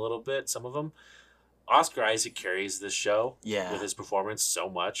steam a little bit. Some of them. Oscar Isaac carries this show Yeah. with his performance so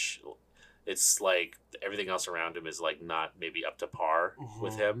much. It's like everything else around him is like not maybe up to par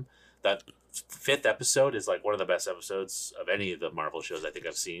with him. That 5th episode is like one of the best episodes of any of the Marvel shows I think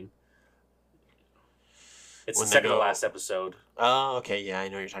I've seen. It's When the they second to go- last episode. Oh, okay. Yeah, I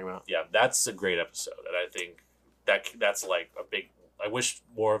know what you're talking about. Yeah, that's a great episode, and I think that's like a big. I wish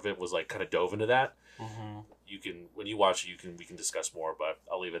more of it was like kind of dove into that. Mm-hmm. You can when you watch it, we can discuss more, but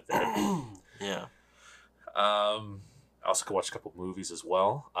I'll leave it there. Yeah. I also could watch a couple movies as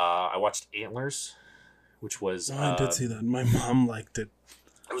well. I watched Antlers, which was Oh, I did see that. My mom liked it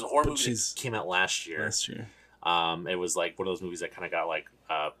it was a horror but movie she's- that came out last year. last year. It was like one of those movies that kind of got like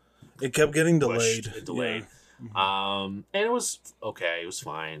It kept getting pushed delayed. and delayed. Yeah. And it was okay. It was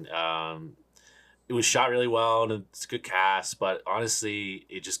fine. It was shot really well and it's a good cast, but honestly,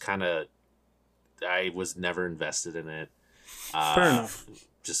 it just kind of I was never invested in it. Fair enough.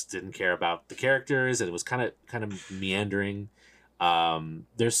 Just didn't care about the characters, and it was kind of meandering.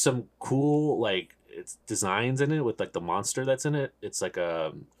 There's some cool like it's designs in it with like the monster that's in it. It's like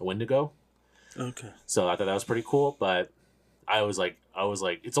a Wendigo. Okay. So I thought that was pretty cool. But I was like,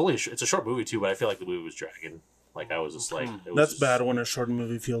 it's only it's a short movie too. But I feel like the movie was dragging. Like I was just like, it was That's just bad when a short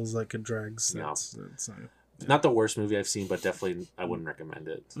movie feels like it drags. No. That's not, not the worst movie I've seen, but definitely I wouldn't recommend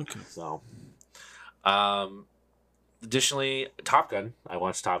it. Okay. So, additionally, Top Gun. I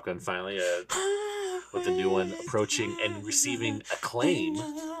watched Top Gun finally with the new one approaching and receiving acclaim.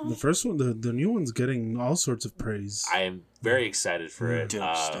 The first one, the new one's getting all sorts of praise. I am very excited for it. Dude,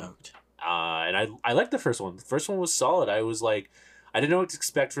 I'm stoked. And I liked the first one. The first one was solid. I was like, I didn't know what to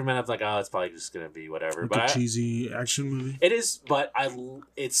expect from it. I was like, oh, it's probably just gonna be whatever. Like But a cheesy action movie. it is. But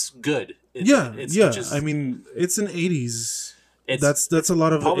it's good. It's I mean, it's an '80s. It's That's a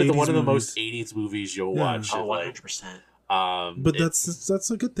lot of probably 80s one of the movies. most '80s movies you'll Yeah. watch. Oh, and, like, 100%. But it-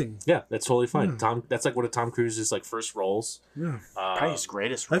 that's a good thing. yeah, that's totally fine. Yeah. That's like one of Tom Cruise's like first roles. Yeah. Probably his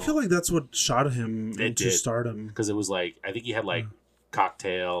greatest I role. feel like that's what shot him It into did. stardom. Because it was like I think he had like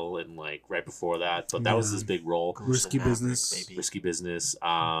Cocktail and like right before that, but that was Yeah. his big role. Risky Maverick, Business. baby. Risky Business.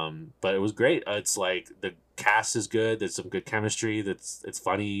 But it was great. It's like the cast is good. There's some good chemistry. It's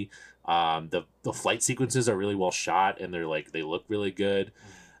funny. The flight sequences are really well shot and they're like they look really good.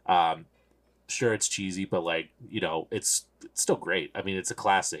 Sure, it's cheesy, but like it's still great. I mean, it's a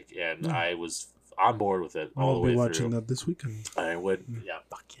classic, and Yeah. I was on board with it all the I'll way be watching through. that this weekend. I would, Mm. yeah.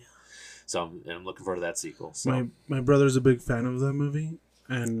 Fuck yeah. So I'm looking forward to that sequel. So My brother's a big fan of that movie,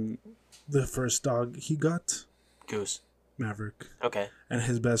 and the first dog he got, Goose. Maverick, Okay. and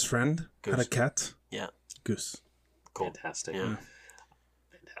his best friend had a Goose. cat, Yeah. Goose. Cool. fantastic, Yeah.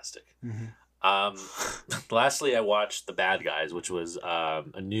 fantastic. Mhm. Lastly, I watched The Bad Guys, which was a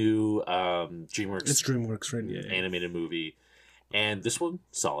new DreamWorks It's DreamWorks, right? Yeah. animated movie, and this one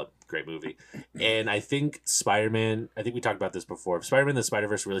solid, great movie. And I think Spider-Man, I think we talked about this before, Spider-Man the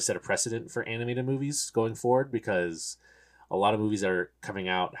Spider-Verse really set a precedent for animated movies going forward, because a lot of movies that are coming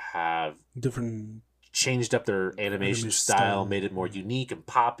out have Different. changed up their animation style, made it more unique and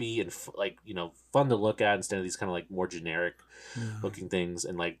poppy and fun to look at instead of these kind of like more generic Yeah. looking things.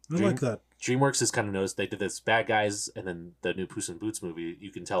 And like I like that. DreamWorks has kind of noticed they did this Bad Guys and then the new Puss in Boots movie. You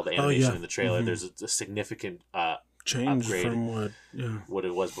can tell the Oh, animation yeah. in the trailer. Mhm. There's a significant Change upgrade. from what? Yeah. what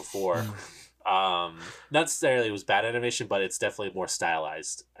it was before. Not necessarily it was bad animation, but it's definitely more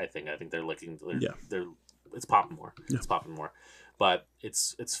stylized. I think they're looking. Yeah. They're it's popping more. Yeah. It's popping more, but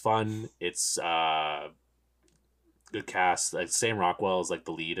it's fun. It's good cast. Like Sam Rockwell is like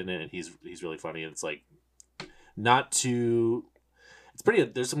the lead in it, and he's really funny. And it's like not too. It's pretty.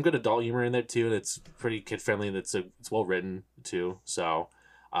 There's some good adult humor in there too, and it's pretty kid friendly. And it's well written too. So,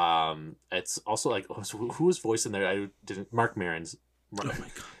 it's also like who was voicing there? I didn't. Mark Maron's. Oh my god.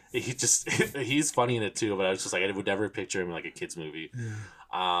 He's funny in it too, but I was just like I would never picture him in like a kids movie.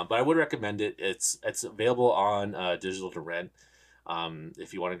 Yeah. But I would recommend it. It's available on digital to rent.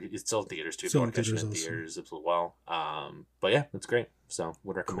 If you want to, it's still in theaters too. If you Still want to in catch it in theaters theaters as well. But yeah, it's great. So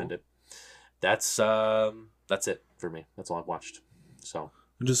would recommend Cool. it. That's it for me. That's all I've watched. So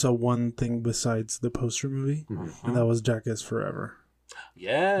I just saw one thing besides the poster movie, and that was Jackass Forever.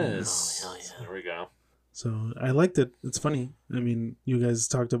 yes, Oh, hell yeah. there we go. So I liked it. It's funny. I mean, you guys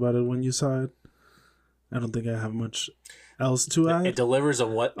talked about it when you saw it. I don't think I have much else to add. It delivers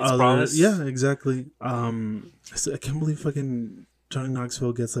on what it's Other- promised. Yeah, exactly. So I can't believe fucking Johnny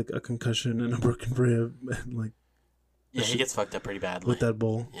Knoxville gets like a concussion and a broken rib and like Yeah, he gets fucked up pretty badly. with that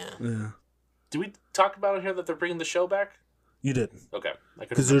bowl. Yeah. Yeah, Did we talk about it here that they're bringing the show back? you did Okay, I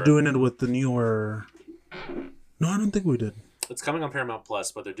because they're doing it with the newer. No, I don't think we did. It's coming on Paramount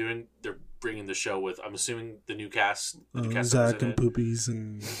Plus, but they're bringing the show with. I'm assuming the new cast. The new cast Zach members in and it. Poopies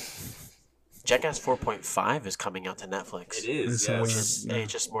and Jackass 4.5 is coming out to Netflix. It is, I saw Which that. is Yeah.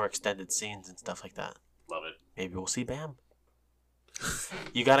 just more extended scenes and stuff like that. Love it. Maybe we'll see Bam.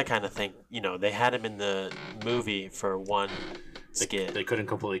 You gotta kind of think, they had him in the movie for one skit. They couldn't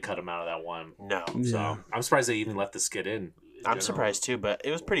completely cut him out of that one. No. So Yeah. I'm surprised they even left the skit in. I'm surprised too, but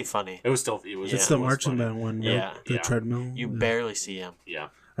it was pretty funny. It was still. It was. Yeah. it's it the was marching funny. band one. Right? Yeah. The Yeah. treadmill. You Yeah. barely see him. Yeah.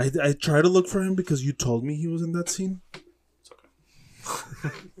 I tried to look for him because you told me he was in that scene. It's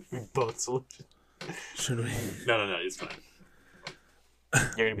okay. Both solutions. Should we? No. It's fine.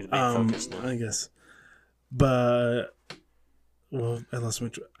 You're gonna be the main focus now. I guess. But well, I lost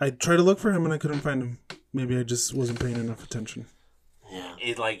my. I tried to look for him and I couldn't find him. Maybe I just wasn't paying enough attention. Yeah.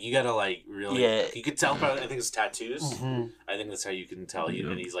 It you gotta really. Yeah. You could tell. Probably, I think it's tattoos. Mm-hmm. I think that's how you can tell.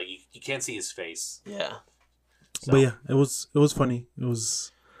 And he's like, you can't see his face. Yeah. So, But yeah, it was funny. It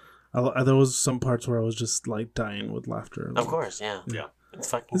was. There was some parts where I was just like dying with laughter. Of course, yeah. Yeah. It's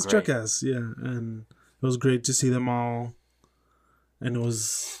fucking It's great. Jackass, yeah, and it was great to see them all. And it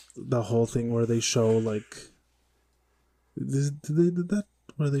was the whole thing where they show like. Did they do that?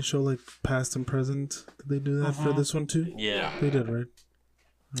 Where they show like past and present? Did they do that for this one too? Yeah. They did, right?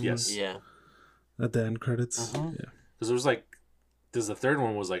 Yes. Yeah. At the end credits. Yeah. Because there was like, the third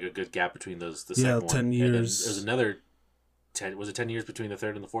one was like a good gap between those. The Yeah, second 10 one. And years. then there's another 10. Was it 10 years between the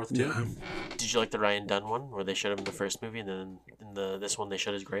third and the fourth too? Yeah. Did you like the Ryan Dunn one where they showed him in the first movie and then in this one they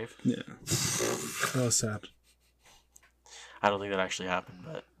showed his grave? Yeah. That was sad. I don't think that actually happened,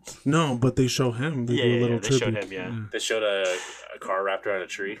 but No, but they show him. They do a little they tribute. showed him, yeah. They showed a car wrapped around a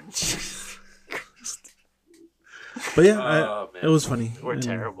tree. But yeah, Oh, man. it was funny. We're And-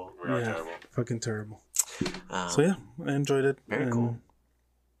 terrible. We are Yeah. terrible. Fucking terrible. Um, So yeah, I enjoyed it. Very and, cool.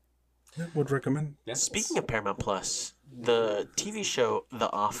 Yeah, would recommend. Yeah. Speaking of Paramount Plus, the TV show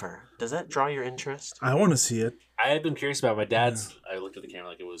The Offer, does that draw your interest? I want to see it. I had been curious about my dad's. I looked at the camera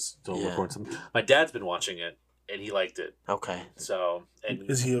like it was to Yeah. record something. My dad's been watching it and he liked it. Okay. So and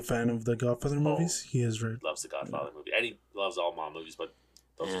Is he a fan of the Godfather movies? He is, right? loves the Godfather movie and he loves all mom movies, but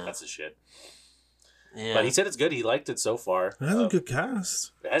Yeah. that's his shit. Yeah. But he said it's good. He liked it so far. It has a good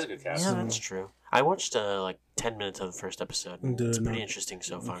cast. It has a good cast. Yeah, that's true. I watched like 10 minutes of the first episode. And did It's it pretty not- interesting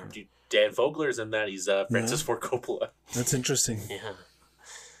so far. Dude, Dan Fogler's in that. He's Francis Ford Coppola. That's interesting. Yeah.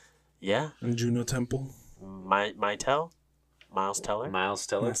 Yeah. And Juno Temple. Miles Teller. Miles Teller, Miles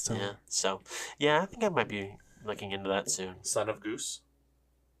Teller. Yeah. So, yeah, I think I might be looking into that soon. son of Goose.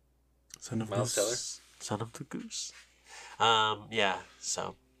 Son of Miles Goose. Teller. Son of the Goose. Yeah.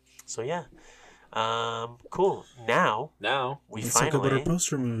 So yeah. Cool. Now Now, we Let's talk about our finally.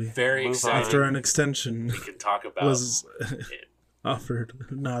 poster movie. very Move excited. on. After an extension We can talk about was it.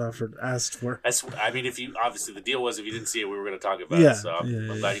 not offered, asked for. I mean, if you obviously the deal was if you didn't see it, we were going to talk about Yeah, it. So I'm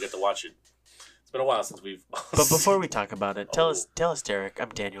yeah, glad you got to watch it. It's been a while since we've. But before we talk about it, tell us, Derek. I'm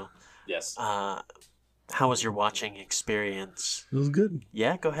Daniel. yes, How was your watching experience? It was good.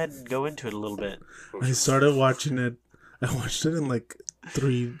 Yeah, go ahead and go into it a little bit. I started watching it. I watched it in like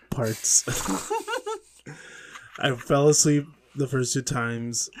 3 parts. I fell asleep the first 2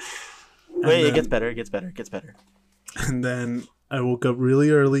 times. and Wait, it then- gets better. It gets better. It gets better. And then I woke up really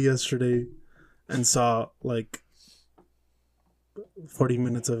early yesterday and saw like 40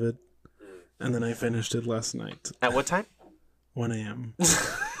 minutes of it. And then I finished it last night, At what time? 1 a.m.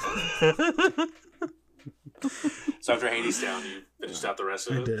 so after Hades Town, you finished out the rest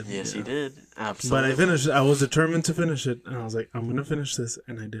of I it. did. Yes, yeah. you did. But Absolutely. I finished it. I was determined to finish it. And I was like, I'm going to finish this.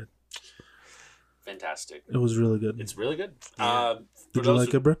 And I did. Fantastic. It was really good. It's really good. Yeah. For Did you those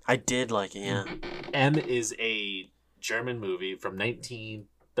like it, Brett? I did like it. Yeah. M is a German movie from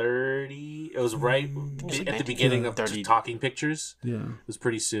 1930. It was right was like at the beginning of 1930. Talking Pictures. Yeah. It was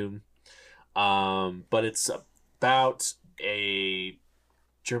pretty soon. But it's about a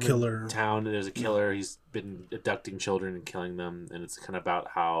German Killer. town. There's a killer. He's been abducting children and killing them, and it's kind of about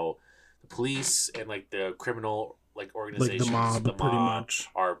how the police and like the criminal like organizations, mob, pretty much.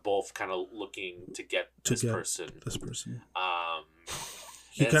 are both kind of looking to get this get person. This person.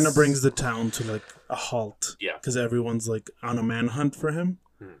 He It's- kind of brings the town to like a halt. Yeah. Because everyone's like on a manhunt for him.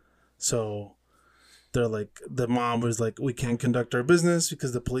 Hmm. So they're like, the mob was like, we can't conduct our business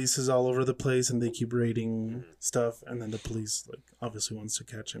because the police is all over the place and they keep raiding stuff. And then the police like obviously wants to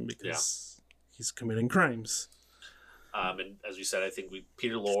catch him because he's committing crimes. And as we said, I think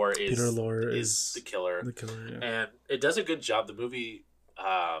Peter Lorre is the killer. The killer, yeah. And it does a good job. The movie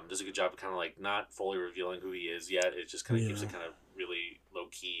does a good job of kind of like not fully revealing who he is yet. It just kind of keeps it kind of really low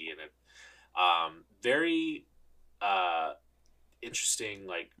key, and it very interesting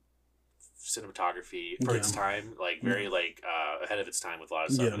like cinematography for its time, like very like ahead of its time with a lot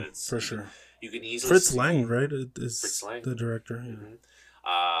of stuff. Yeah, and it's for sure. You can easily Fritz see- Lang, right? It is Fritz Lang. the director. Yeah. Mhm.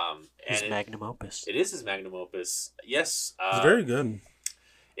 His And magnum opus. it is his magnum opus. Yes, It's very good.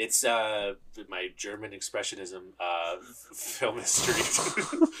 It's my German expressionism film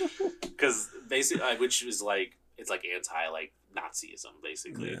history, because basically, which is like it's like anti like Nazism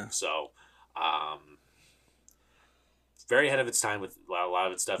basically. Yeah. So, very ahead of its time with a lot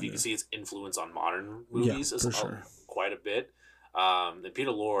of its stuff. You can see its influence on modern movies for sure. quite a bit. And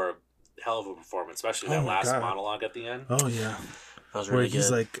Peter Lorre, hell of a performance, especially that Oh my last God. monologue at the end. Oh yeah. That was Where really he's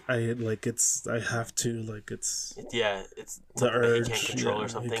good. like, I have to, like, it's Yeah, it's the something that urge. he can't control yeah, or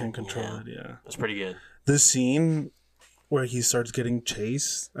something. He can control Yeah. it, yeah. It was pretty good. The scene where he starts getting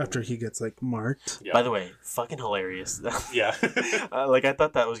chased after he gets, like, marked. Yeah. By the way, fucking hilarious. Yeah. Like I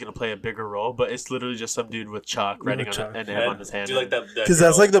thought that was gonna play a bigger role, but it's literally just some dude with chalk writing on chalk. an M on his hand. Do you like that? Because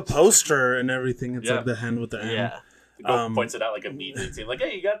that's, like, the poster and everything. It's, Yeah. like, the hand with the M. Yeah. The girl points it out like immediately. It seems like,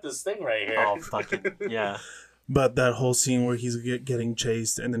 hey, you got this thing right here. Oh fucking yeah. But that whole scene where he's getting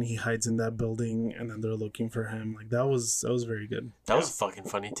chased and then he hides in that building and then they're looking for him, like that was very good. That was fucking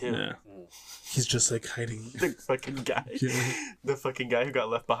funny too. Yeah, he's just like hiding. The fucking guy. Yeah. The fucking guy who got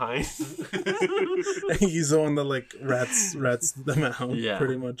left behind. He's the one that like rats them out. Yeah.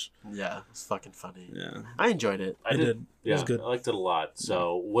 Pretty much. Yeah, it was fucking funny. Yeah, I enjoyed it. I did. Yeah, It was good. I liked it a lot.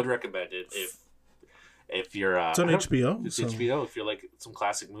 So would recommend it if you're. It's on HBO. It's so. HBO. If you're like some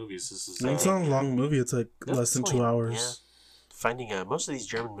classic movies, this is. It's not a long movie. It's like less than 2 Yeah. hours. Finding most of these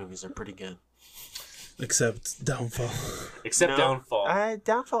German movies are pretty good. Except Downfall. Except No, Downfall.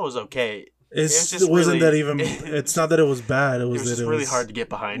 Downfall was okay. It just wasn't that really- even. It's not that it was bad. It It was, was that just really hard to get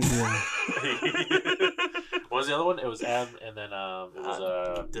behind. Yeah. What was the other one? It was M, and then it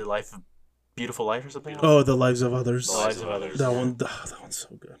was The Life of Beautiful Life or something. Oh, The Lives of Others. The Lives of Others. That yeah. one. That one's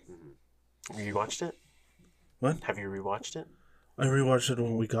so good. You watched it? What? Have you rewatched it? I rewatched it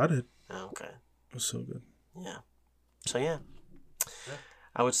when we got it. Oh, okay. It was so good. Yeah. So yeah.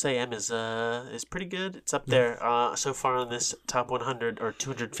 I would say M is pretty good. It's up there so far on this top 100 or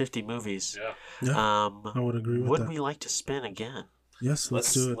 250 movies. Yeah. Yeah, Um, I would agree with would that. we like to spin again? Yes,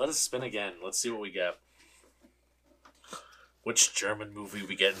 let's do it. Let us spin again. Let's see what we get. Which German movie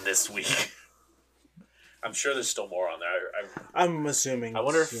we get this week? I'm sure there's still more on there. I'm assuming. I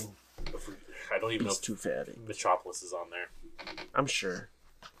wonder if I don't even know It's if too fatty. Metropolis is on there. I'm sure.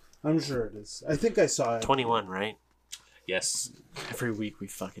 I'm sure it is. I think I saw it. 21, right? Yes. Every week we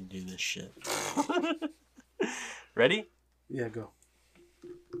fucking do this shit. Ready? Yeah, go.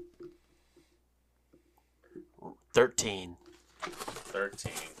 13.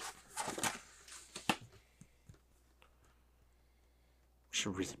 13.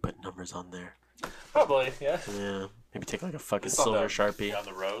 Should really put numbers on there. Probably, yeah. Yeah. Maybe take like a fucking It's on silver the- Sharpie. On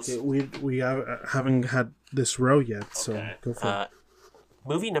the rows. Okay, we haven't had this row yet, so Okay. go for it.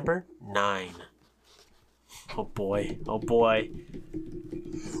 Movie number 9. Oh boy. Oh boy.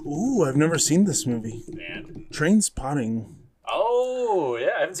 Ooh, I've never seen this movie. And Train Spotting. oh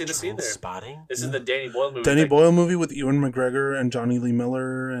yeah, I haven't seen this either. Spotting? This is the Danny Boyle movie. Danny like- Boyle movie with Ewan McGregor and Johnny Lee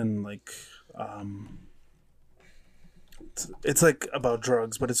Miller and like it's like about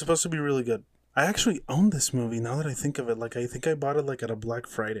drugs, but it's supposed to be really good. I actually own this movie now that I think of it. Like I think I bought it like at a Black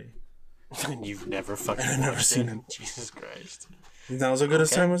Friday. You've never fucking I've never watched seen it. it. Jesus Christ. That was as good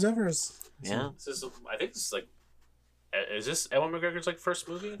as Okay. time as ever. Yeah. This is, I think this is like. Is this Ewan McGregor's like first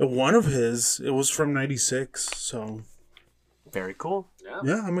movie? One of his. It was from '96. So Very cool. Yeah.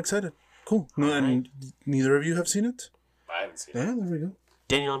 yeah, I'm excited. Cool. No, and neither of you have seen it. I haven't seen it. Yeah, there we go.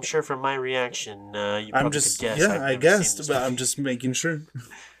 Daniel, I'm sure from my reaction, you probably I'm just could guess. yeah, I've I never seen guessed, this but movie. I'm just making sure.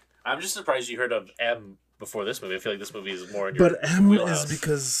 I'm just surprised you heard of M before this movie. I feel like this movie is more in your But M wheelhouse. is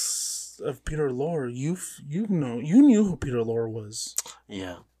because of Peter Lorre. You knew who Peter Lorre was.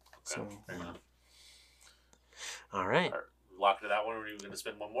 Yeah. So Fair enough. All right. Alright, lock into that one. Or are you going to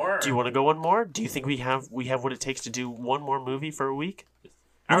spend one more? Do you want to go one more? Do you think we have what it takes to do one more movie for a week? you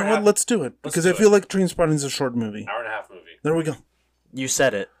Hour know and a what? half- Let's do it because do I it. feel like Train Spotting is a short movie. Hour and a half movie. There we go. You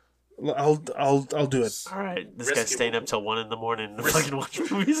said it. I'll do it. All right. This Risky guy's staying up till 1 a.m. to fucking watch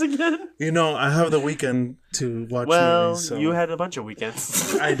movies again. You know, I have the weekend to watch Well, movies. So. you had a bunch of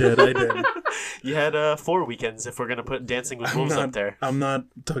weekends. I did. You had 4 weekends if we're gonna put Dancing with Wolves up there. I'm not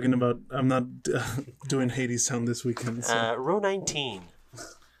talking about. I'm not doing Hades Town this weekend. So. Row 19.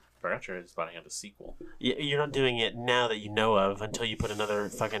 Furniture is about to have a sequel. You're not doing it now that you know of until you put another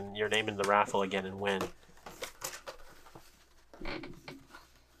fucking your name in the raffle again and win.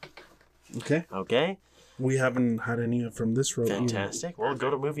 Okay. Okay. We haven't had any from this row. either. Fantastic. We'll go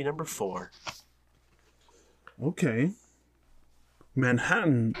to movie number 4. Okay.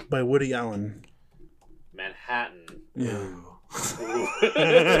 Manhattan by Woody Allen. Manhattan. Ooh.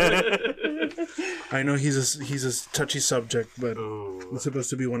 I know he's a touchy subject, but Ooh. it's supposed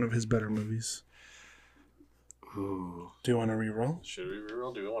to be one of his better movies. Ooh. Do you want to re-roll? Should we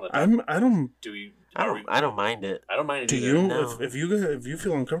reroll? Do we want to? I don't. Do we? I are we- don't mind it. I don't mind it Do either. you? No. If you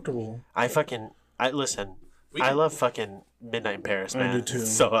feel uncomfortable, Listen. We I can- love fucking Midnight in Paris, I man. do too.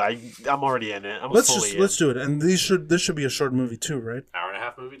 So I'm already in it. I'm let's fully let's in. do it. And this should be a short movie too, right? Hour and a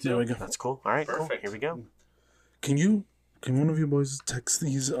half movie too. There we go. That's cool. All right, cool. Perfect. Here we go. Can one of you boys text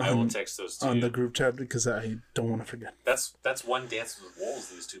these I will on text those to on you. the group chat because I don't want to forget. That's one Dances with Wolves.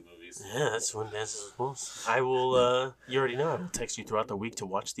 These two movies. Yeah, that's one Dances with Wolves. I will. You already know. I will text you throughout the week to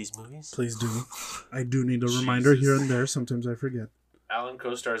watch these movies. Please do. I do need a reminder Jesus. here and there. Sometimes I forget. Alan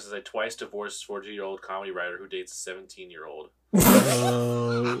co-stars as a twice divorced 40-year-old comedy writer who dates a 17-year-old.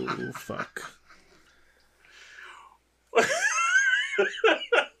 Oh fuck.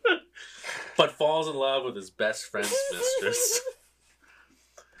 But falls in love with his best friend's mistress.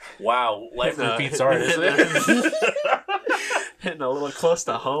 Wow, life repeats art, isn't it? Hitting a little close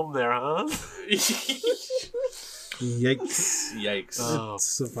to home there, huh? Yikes. Yikes. Oh,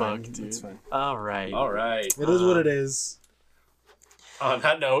 It's fuck, fine. dude. It's fine. All right. All right. It is what it is. On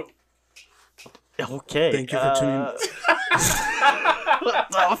that note, Okay. Thank you for tuning. What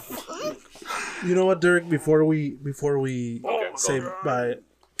the fuck? You know what, Derek? Before we Okay, say go. bye,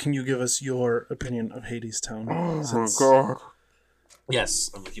 can you give us your opinion of Hades Town? Since- yes,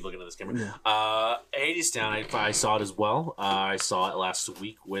 I'm gonna keep looking at this camera. Hades Town, I saw it as well. I saw it last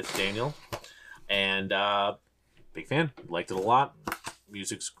week with Daniel, and big fan. Liked it a lot.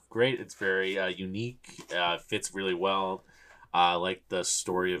 Music's great. It's very unique. Fits really well. I like the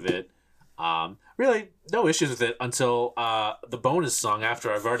story of it. Really, no issues with it until the bonus song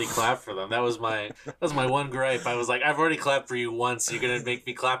after I've already clapped for them. That was my one gripe. I was like, I've already clapped for you once. You're gonna make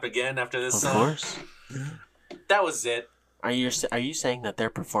me clap again after this Of song? course. That was it. Are you saying that their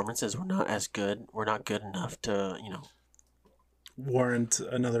performances were not as good? Were not good enough to warrant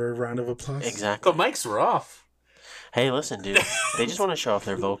another round of applause. exactly? The mics were off. Hey, listen, dude. They just want to show off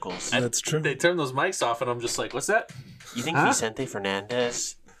their vocals. That's true. They turned those mics off, and I'm just like, what's that? You think Vicente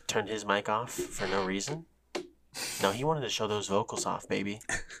Fernandez turned his mic off for no reason? No, he wanted to show those vocals off, baby.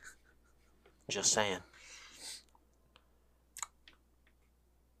 Just saying.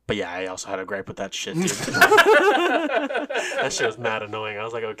 But yeah, I also had a gripe with that shit, dude. That shit was mad annoying. I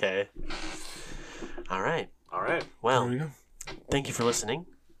was like, okay. All right. All right. There Well, we go. thank you for listening.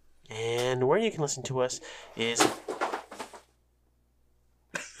 And where you can listen to us is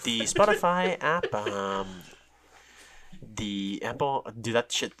the Spotify app, the Apple. Dude,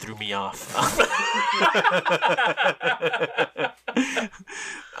 that shit threw me off.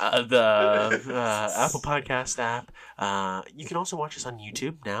 The Apple Podcast app. You can also watch us on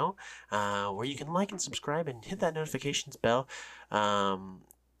YouTube now, where you can like and subscribe and hit that notifications bell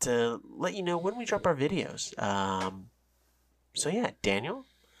to let you know when we drop our videos. So yeah, Daniel.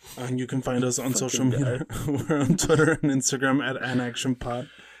 And you can find us on social media. We're on Twitter and Instagram at AnActionPod.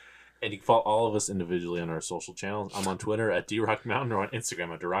 And you can follow all of us individually on our social channels. I'm on Twitter at DRockMountain or on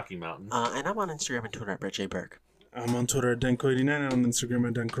Instagram at DRockyMountain. And I'm on Instagram and Twitter at Brett J. Burke. I'm on Twitter at Denko89 and on Instagram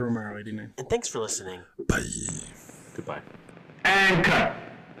at DenkoRomero89. And thanks for listening. Bye. Goodbye. And cut.